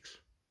 6 weeks.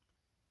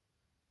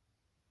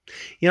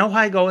 You know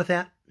why I go with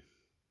that?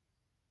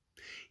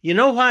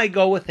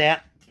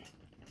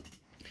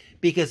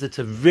 Because it's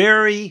a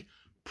very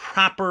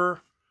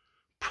proper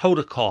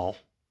protocol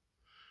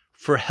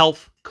for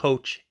health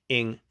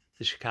coaching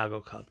the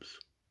Chicago Cubs.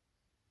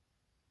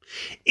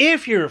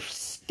 If your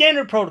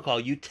standard protocol,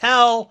 you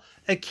tell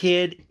a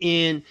kid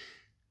in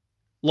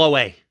low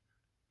A,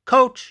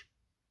 Coach,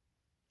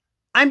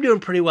 I'm doing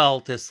pretty well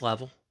at this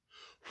level.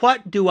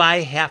 What do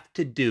I have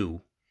to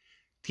do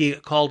to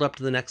get called up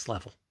to the next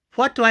level?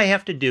 What do I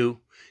have to do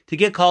to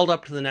get called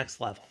up to the next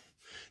level?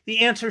 The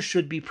answer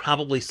should be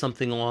probably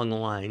something along the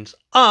lines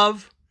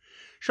of,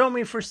 show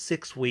me for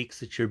 6 weeks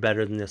that you're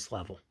better than this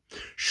level.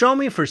 Show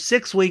me for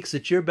 6 weeks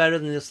that you're better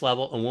than this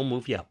level, and we'll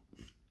move you up.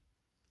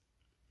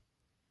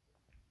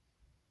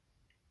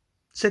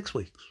 6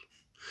 weeks.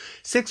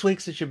 6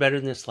 weeks that you're better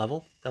than this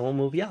level, then we'll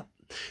move you up.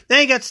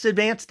 Then he gets to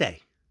advanced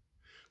day.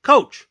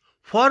 Coach,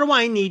 what do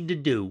I need to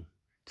do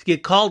to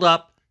get called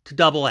up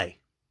to AA?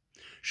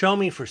 Show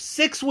me for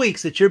 6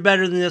 weeks that you're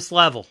better than this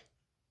level.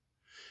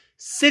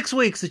 6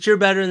 weeks that you're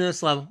better than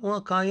this level. Well,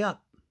 I'll call you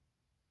up.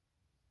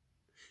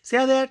 See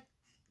how that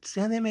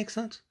makes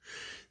sense?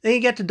 Then you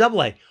get to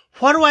AA.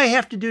 What do I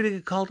have to do to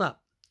get called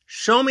up?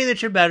 Show me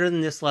that you're better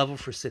than this level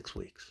for 6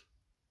 weeks.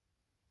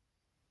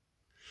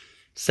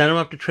 Send them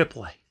up to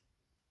AAA.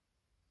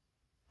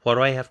 What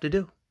do I have to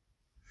do?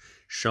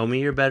 Show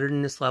me you're better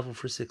than this level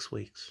for 6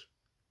 weeks.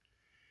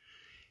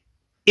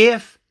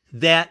 If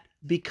that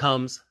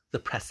becomes the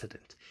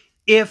precedent,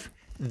 if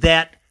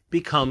that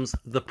becomes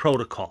the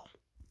protocol,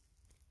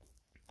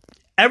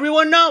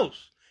 everyone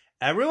knows,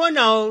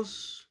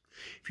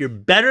 if you're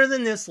better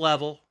than this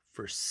level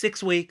for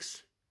 6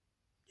 weeks,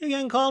 you're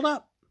getting called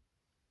up.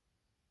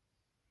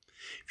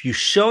 If you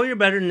show you're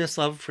better than this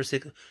level for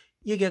 6 weeks,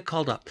 you get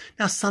called up.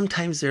 Now,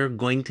 sometimes there are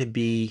going to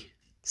be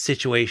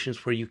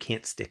situations where you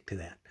can't stick to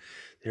that.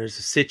 There's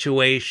a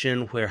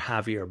situation where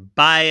Javier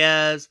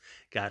Baez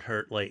got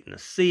hurt late in the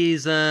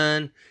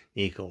season.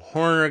 Nico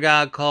Horner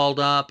got called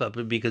up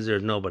because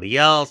there's nobody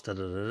else.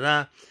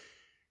 And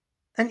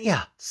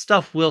yeah,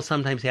 stuff will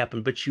sometimes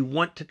happen, but you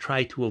want to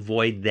try to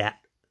avoid that.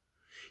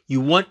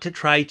 You want to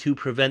try to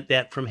prevent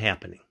that from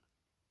happening.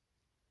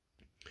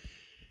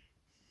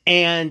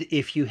 And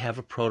if you have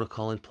a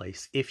protocol in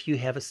place, if you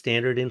have a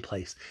standard in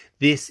place,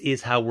 this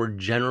is how we're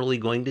generally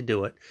going to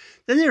do it,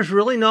 then there's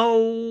really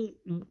no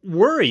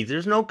worry.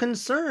 There's no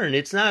concern.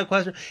 It's not a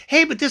question,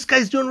 hey, but this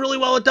guy's doing really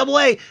well at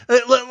AA.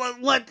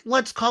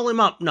 Let's call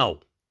him up. No.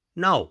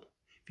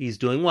 If he's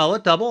doing well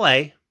at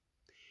AA,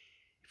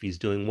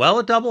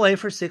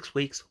 for 6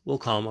 weeks, we'll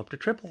call him up to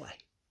AAA.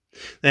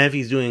 Then if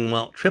he's doing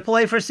well at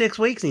AAA for 6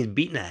 weeks and he's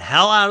beating the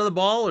hell out of the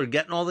ball or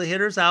getting all the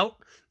hitters out,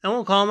 then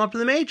we'll call him up to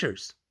the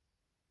majors.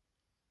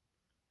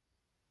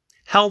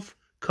 Health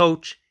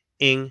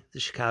coaching the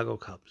Chicago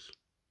Cubs.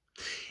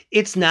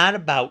 It's not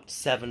about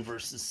 7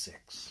 versus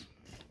 6.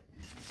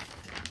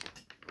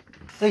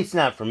 At least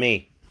not for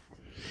me.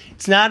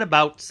 It's not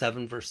about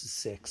 7 versus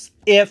 6.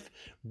 If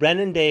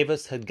Brennen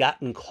Davis had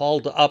gotten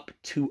called up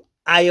to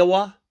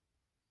Iowa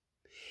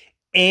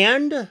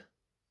and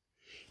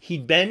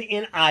he'd been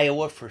in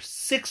Iowa for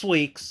 6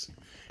 weeks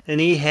and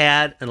he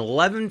had an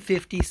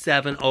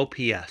 1157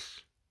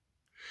 OPS.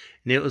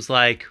 And it was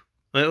like,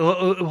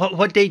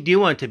 what date do you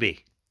want it to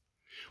be?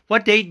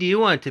 What date do you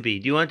want it to be?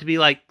 Do you want it to be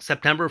like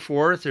September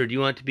 4th, or do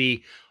you want it to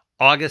be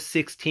August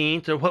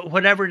 16th, or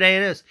whatever day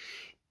it is?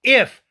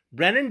 If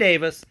Brennen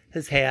Davis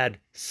has had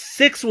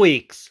 6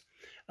 weeks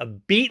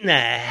of beating the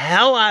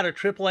hell out of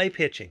AAA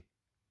pitching,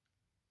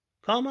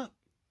 call him up.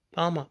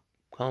 Call him up.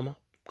 Call him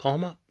up. Call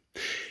him up.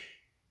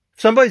 If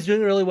somebody's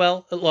doing really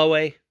well at low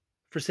A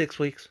for 6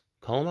 weeks,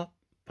 call him up.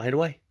 Find a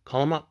way.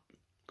 Call him up.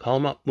 Call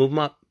him up. Move him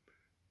up.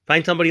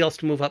 Find somebody else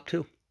to move up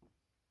to.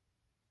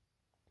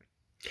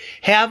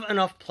 Have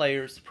enough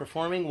players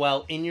performing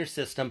well in your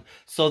system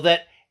so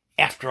that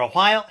after a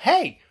while,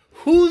 hey,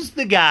 who's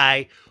the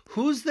guy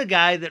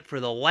that for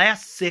the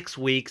last 6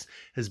 weeks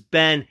has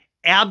been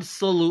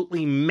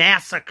absolutely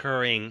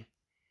massacring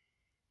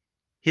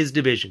his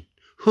division?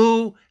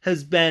 Who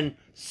has been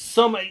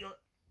so much?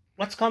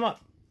 Let's call him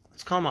up.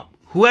 Let's call him up.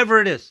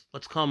 Whoever it is,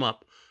 let's call him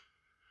up.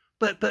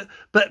 But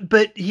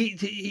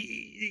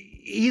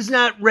he's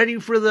not ready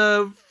for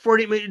the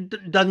 40.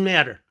 It doesn't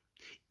matter.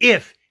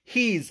 If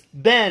he's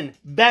been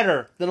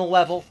better than a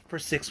level for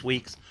 6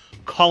 weeks,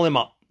 call him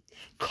up.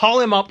 Call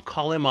him up.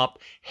 Call him up.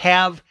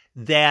 Have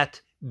that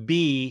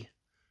be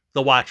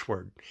the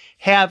watchword.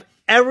 Have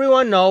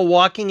everyone know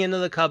walking into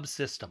the Cubs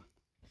system.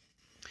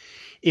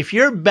 If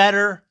you're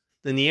better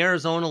than the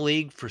Arizona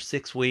League for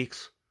 6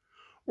 weeks,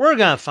 we're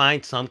going to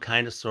find some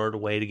kind of sort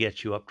of way to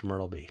get you up to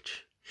Myrtle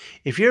Beach.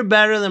 If you're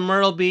better than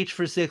Myrtle Beach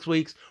for 6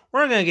 weeks,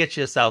 we're going to get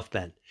you to South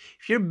Bend.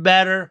 If you're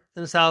better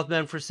than South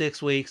Bend for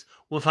 6 weeks,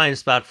 we'll find a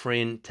spot for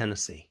you in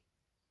Tennessee.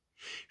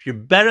 If you're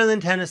better than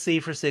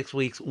Tennessee for 6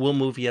 weeks, we'll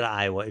move you to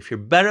Iowa. If you're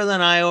better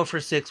than Iowa for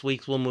 6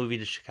 weeks, we'll move you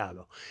to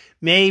Chicago.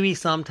 Maybe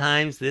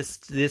sometimes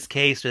this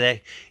case or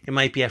that, it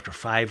might be after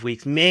 5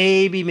 weeks.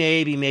 Maybe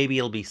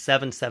it'll be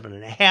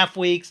 7.5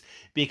 weeks,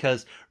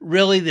 because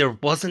really there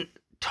wasn't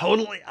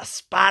totally a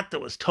spot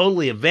that was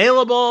totally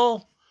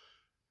available.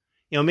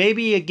 You know,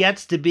 maybe it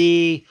gets to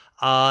be,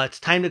 it's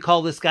time to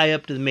call this guy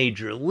up to the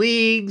major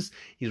leagues.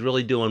 He's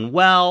really doing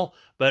well.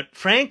 But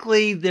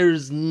frankly,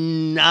 there's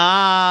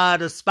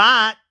not a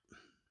spot.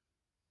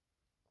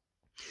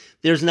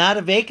 There's not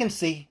a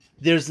vacancy.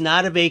 There's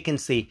not a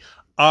vacancy.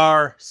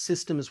 Our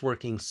system is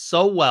working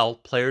so well.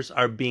 Players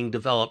are being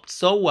developed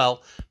so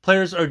well.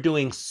 Players are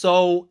doing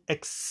so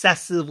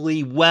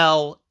excessively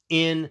well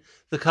in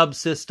the Cubs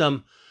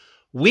system.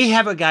 We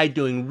have a guy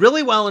doing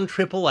really well in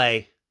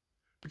AAA,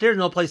 but there's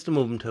no place to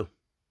move him to.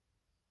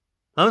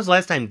 When was the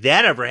last time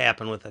that ever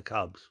happened with the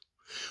Cubs?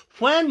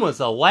 When was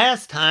the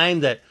last time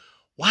that,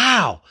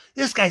 wow,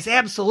 this guy's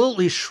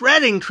absolutely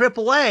shredding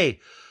AAA,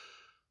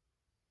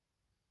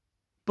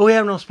 but we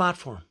have no spot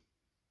for him?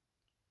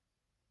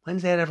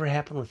 When's that ever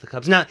happened with the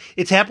Cubs? Now,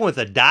 it's happened with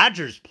the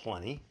Dodgers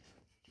plenty.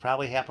 It's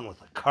probably happened with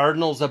the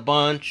Cardinals a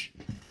bunch.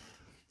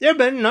 There have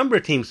been a number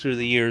of teams through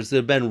the years that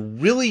have been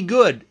really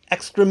good,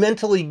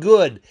 excrementally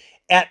good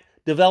at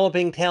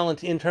developing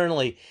talent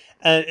internally.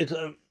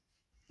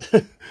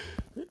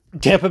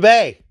 Tampa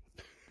Bay.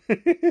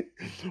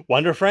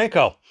 Wander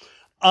Franco.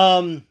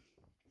 There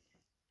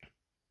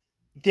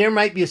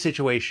might be a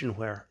situation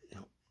where, you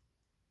know,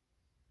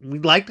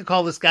 we'd like to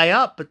call this guy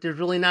up, but there's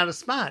really not a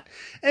spot.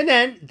 And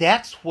then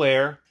that's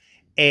where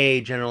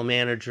a general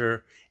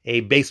manager,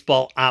 a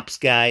baseball ops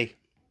guy,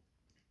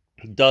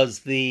 does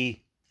the,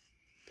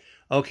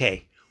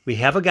 okay, we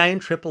have a guy in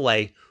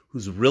AAA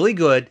who's really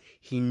good.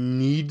 He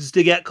needs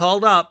to get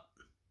called up.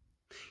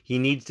 He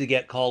needs to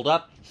get called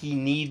up. He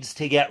needs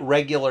to get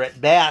regular at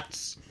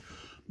bats.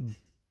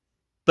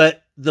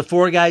 But the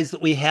 4 guys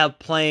that we have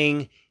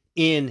playing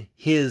in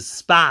his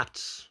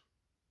spots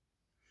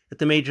at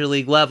the major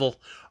league level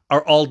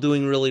are all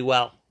doing really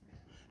well.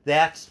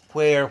 That's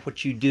where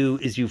what you do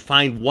is you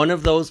find one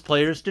of those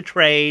players to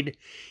trade.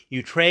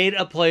 You trade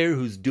a player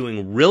who's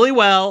doing really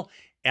well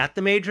at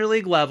the major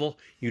league level.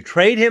 You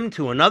trade him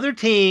to another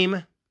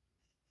team.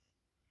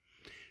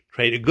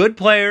 Trade a good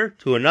player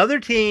to another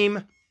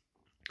team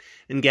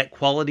and get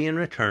quality in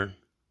return.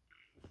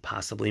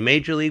 Possibly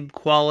major league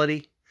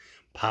quality,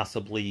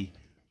 possibly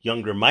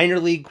younger minor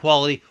league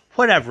quality,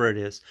 whatever it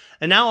is.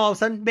 And now all of a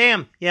sudden,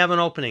 bam, you have an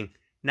opening.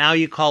 Now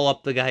you call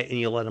up the guy and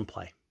you let him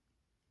play.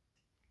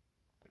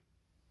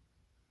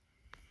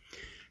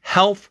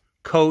 Health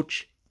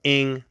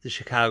coaching the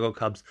Chicago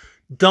Cubs.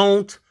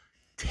 Don't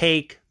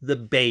take the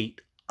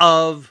bait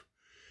of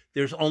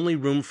there's only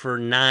room for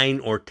 9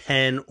 or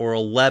 10 or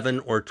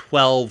 11 or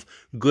 12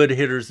 good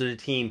hitters at a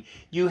team.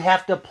 You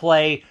have to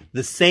play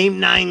the same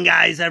 9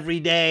 guys every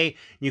day.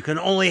 You can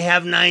only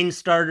have 9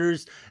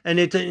 starters. And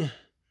it's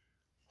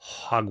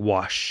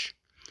hogwash.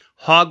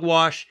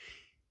 Hogwash.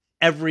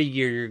 Every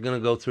year you're going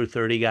to go through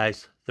 30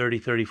 guys, 30,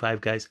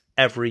 35 guys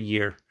every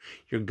year.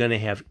 You're going to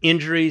have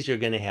injuries. You're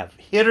going to have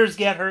hitters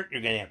get hurt.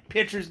 You're going to have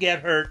pitchers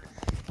get hurt.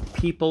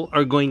 People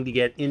are going to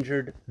get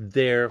injured.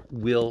 There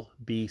will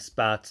be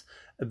spots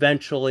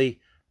eventually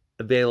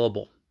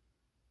available.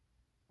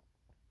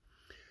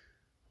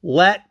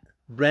 Let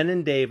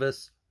Brennen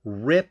Davis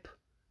rip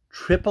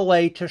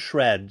AAA to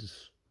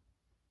shreds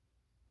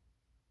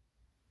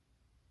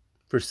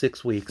for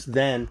 6 weeks.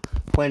 Then,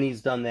 when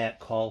he's done that,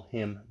 call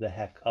him the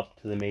heck up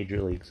to the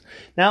major leagues.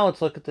 Now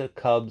let's look at the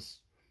Cubs.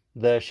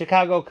 The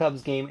Chicago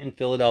Cubs game in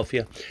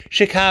Philadelphia.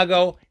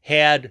 Chicago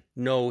had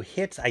no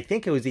hits. I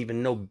think it was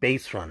even no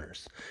base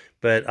runners.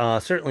 But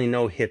certainly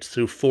no hits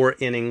through 4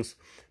 innings.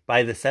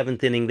 By the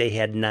 7th inning, they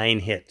had 9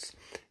 hits.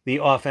 The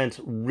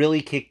offense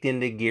really kicked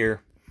into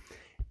gear.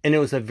 And it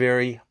was a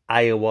very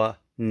Iowa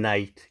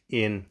night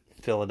in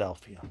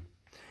Philadelphia.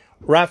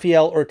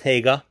 Rafael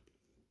Ortega,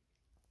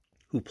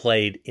 who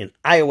played in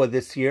Iowa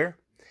this year,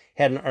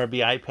 had an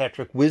RBI.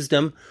 Patrick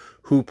Wisdom,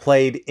 who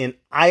played in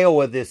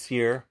Iowa this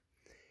year,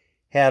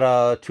 had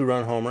a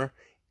 2-run homer.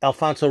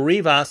 Alfonso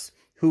Rivas,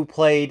 who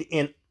played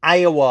in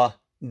Iowa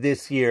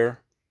this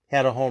year,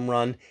 had a home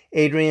run.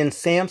 Adrian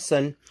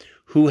Sampson,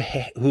 who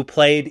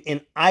played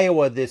in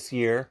Iowa this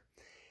year,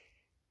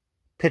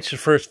 pitched the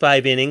first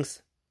 5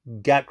 innings,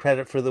 got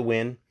credit for the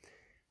win.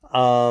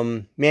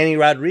 Manny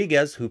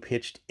Rodriguez, who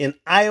pitched in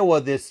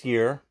Iowa this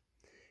year,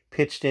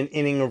 pitched an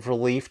inning of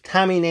relief.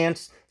 Tommy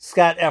Nance,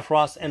 Scott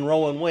Effross, and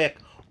Rowan Wick,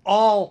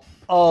 all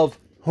of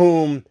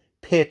whom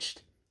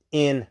pitched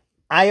in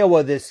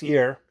Iowa this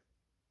year.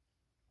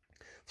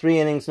 3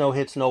 innings, no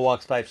hits, no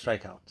walks, 5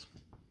 strikeouts.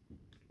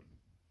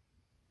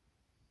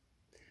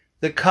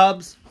 The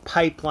Cubs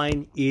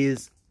pipeline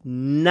is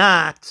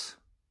not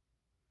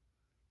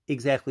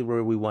exactly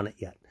where we want it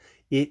yet.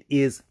 It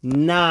is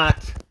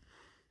not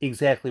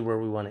exactly where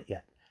we want it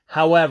yet.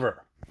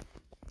 However,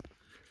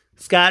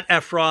 Scott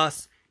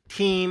Effross,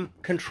 team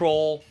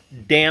control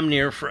damn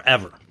near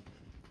forever.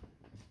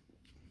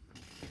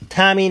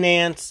 Tommy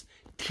Nance,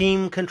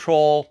 team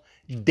control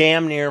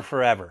damn near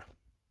forever.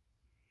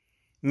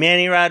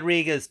 Manny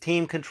Rodriguez,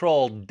 team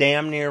control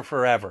damn near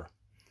forever.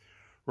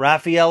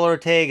 Rafael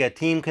Ortega,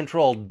 team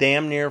control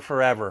damn near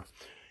forever.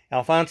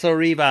 Alfonso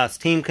Rivas,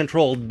 team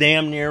control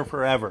damn near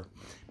forever.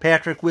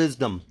 Patrick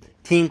Wisdom,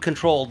 team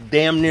control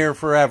damn near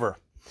forever.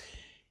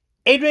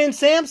 Adrian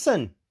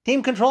Sampson,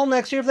 team control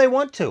next year if they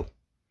want to.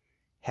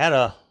 Had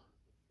a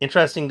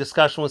interesting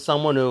discussion with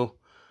someone who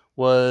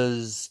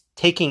was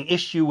taking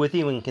issue with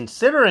even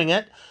considering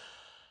it.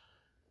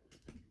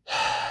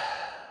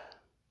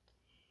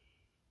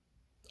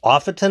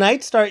 Off of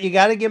tonight's start, you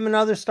got to give him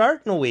another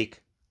start in a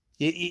week.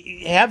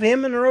 You have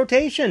him in a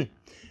rotation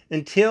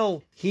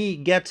until he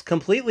gets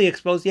completely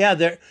exposed. Yeah,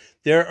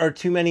 there are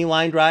too many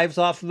line drives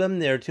off of him.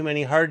 There are too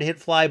many hard-hit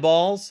fly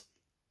balls.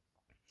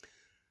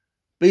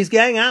 But he's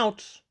getting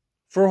out.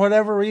 For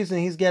whatever reason,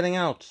 he's getting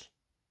out.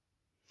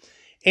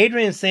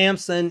 Adrian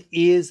Sampson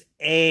is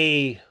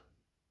he's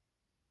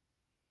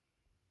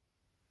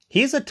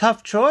a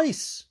tough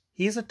choice.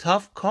 He's a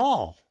tough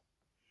call.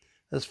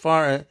 As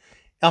far as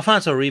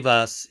Alfonso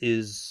Rivas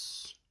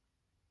is,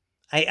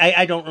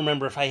 I don't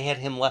remember if I had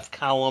him left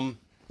column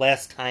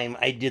last time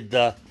I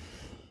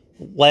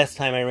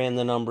ran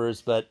the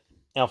numbers, but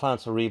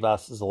Alfonso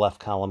Rivas is a left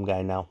column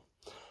guy now.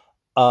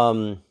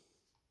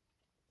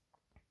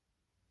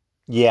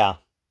 Yeah.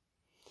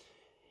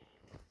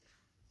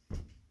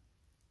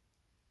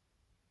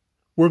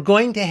 We're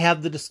going to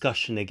have the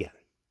discussion again.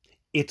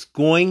 It's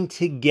going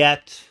to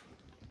get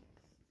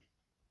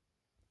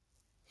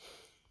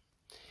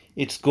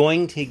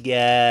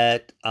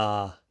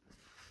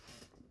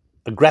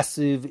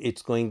aggressive.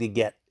 It's going to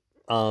get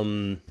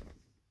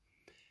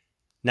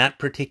not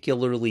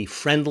particularly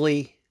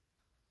friendly.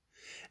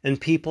 And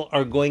people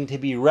are going to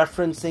be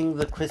referencing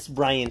the Chris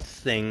Bryant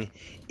thing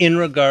in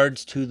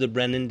regards to the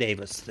Brennen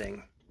Davis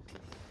thing.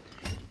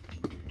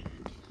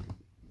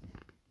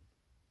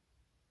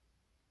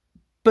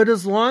 But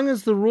as long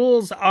as the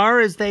rules are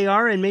as they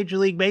are in Major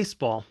League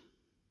Baseball,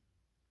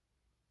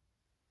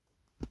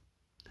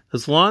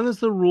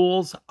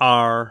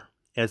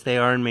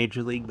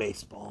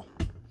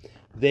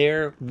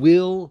 there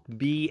will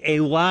be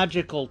a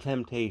logical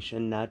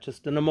temptation, not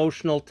just an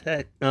emotional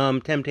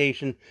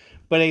temptation,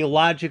 but a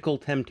logical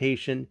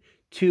temptation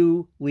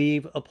to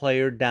leave a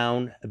player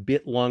down a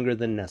bit longer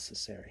than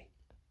necessary.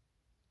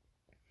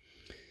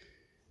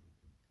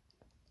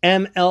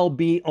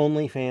 MLB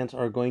only fans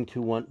are going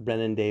to want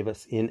Brennen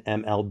Davis in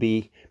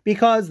MLB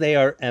because they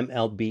are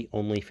MLB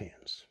only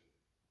fans.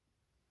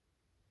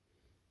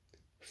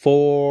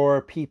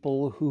 For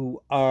people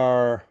who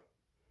are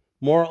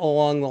more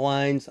along the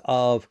lines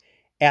of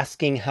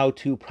asking how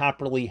to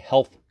properly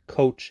health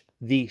coach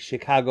the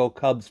Chicago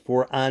Cubs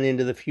for on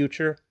into the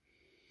future,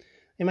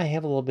 they might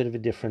have a little bit of a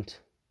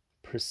different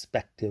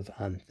perspective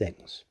on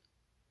things.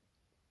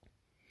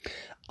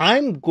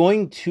 I'm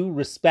going to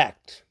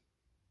respect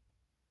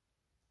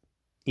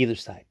either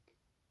side.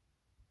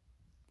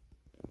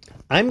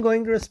 I'm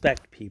going to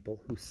respect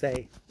people who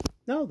say,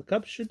 no, the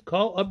Cubs should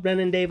call up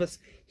Brennen Davis.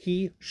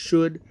 He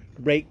should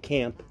break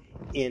camp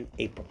in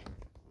April.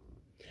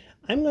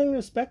 I'm going to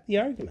respect the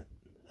argument.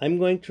 I'm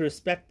going to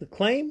respect the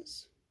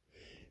claims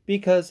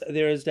because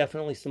there is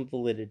definitely some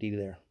validity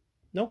there.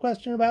 No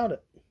question about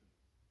it.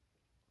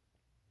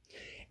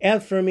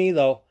 As for me,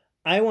 though,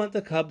 I want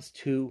the Cubs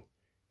to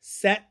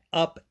set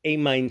up a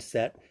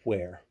mindset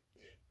where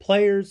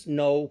Players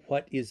know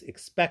what is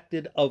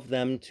expected of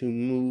them to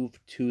move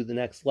to the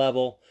next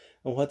level.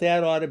 And what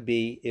that ought to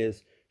be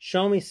is,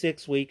 show me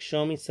 6 weeks,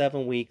 show me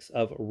 7 weeks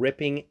of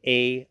ripping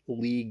a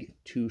league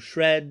to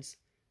shreds,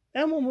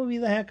 then we'll move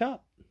you the heck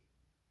up.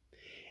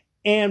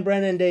 And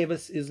Brennen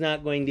Davis is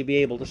not going to be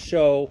able to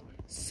show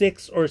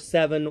 6 or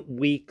 7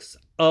 weeks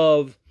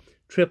of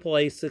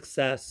AAA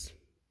success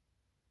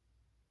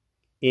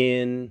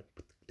in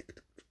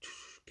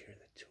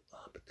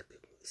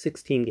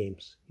 16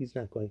 games. He's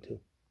not going to.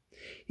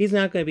 He's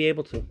not going to be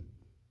able to.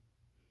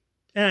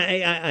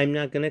 And I'm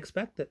not going to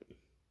expect it.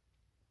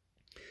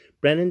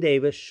 Brennen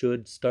Davis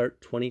should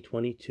start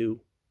 2022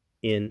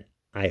 in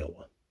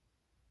Iowa.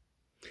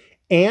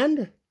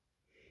 And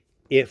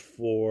if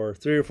for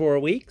 3 or 4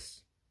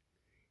 weeks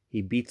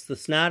he beats the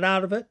snot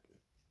out of it,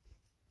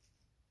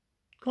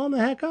 call him the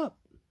heck up.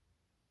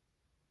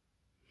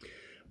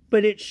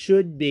 But it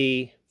should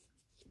be,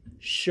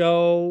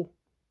 show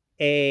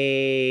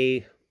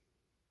a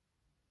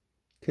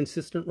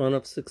consistent run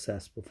of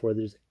success before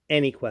there's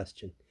any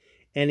question,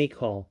 any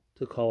call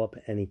to call up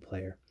any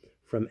player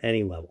from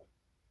any level.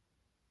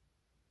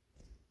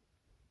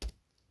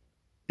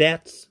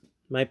 That's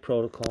my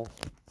protocol.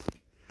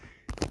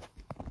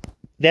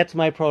 That's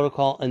my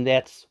protocol, and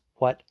that's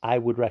what I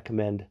would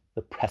recommend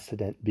the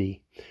precedent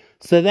be.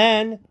 So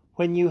then,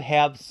 when you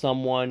have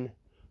someone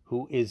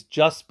who is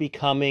just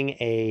becoming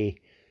a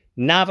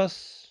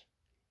novice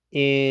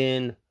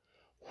in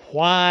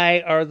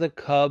why are the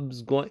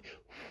Cubs going,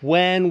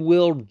 when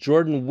will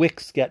Jordan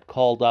Wicks get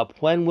called up?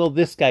 When will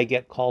this guy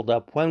get called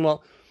up? When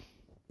will...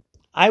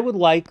 I would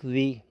like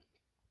the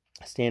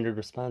standard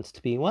response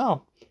to be,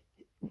 well,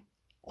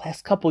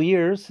 last couple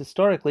years,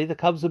 historically, the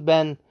Cubs have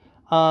been,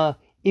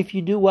 if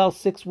you do well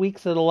 6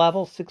 weeks at a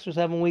level, 6 or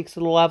 7 weeks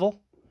at a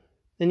level,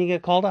 then you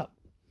get called up.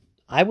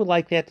 I would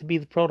like that to be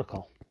the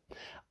protocol.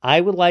 I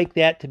would like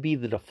that to be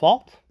the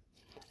default.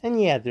 And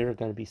yeah, there are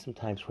going to be some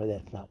times where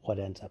that's not what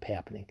ends up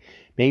happening.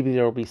 Maybe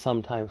there will be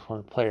some times when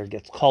a player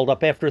gets called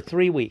up after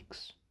 3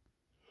 weeks.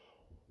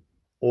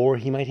 Or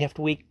he might have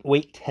to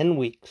wait 10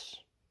 weeks.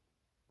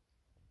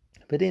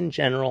 But in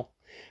general,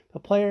 if a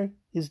player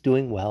is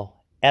doing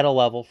well at a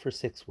level for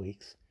 6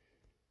 weeks,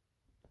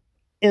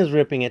 is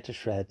ripping it to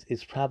shreds,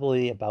 it's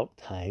probably about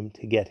time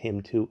to get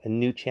him to a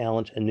new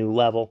challenge, a new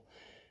level.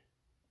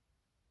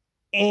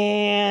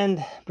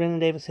 And Brennen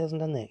Davis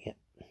hasn't done that yet.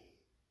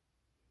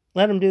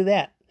 Let him do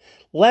that.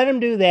 Let him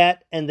do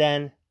that, and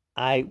then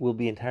I will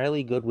be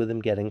entirely good with him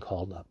getting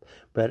called up.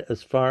 But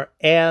as far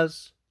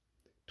as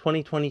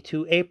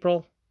 2022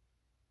 April,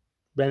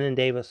 Brennen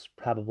Davis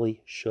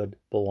probably should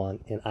belong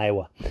in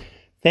Iowa.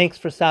 Thanks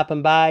for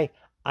stopping by.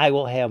 I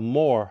will have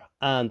more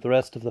on the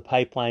rest of the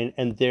pipeline,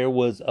 and there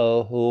was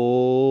a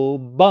whole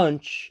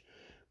bunch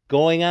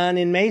going on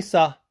in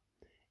Mesa,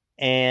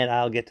 and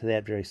I'll get to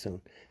that very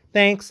soon.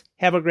 Thanks.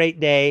 Have a great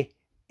day,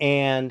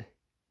 and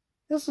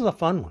this is a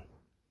fun one.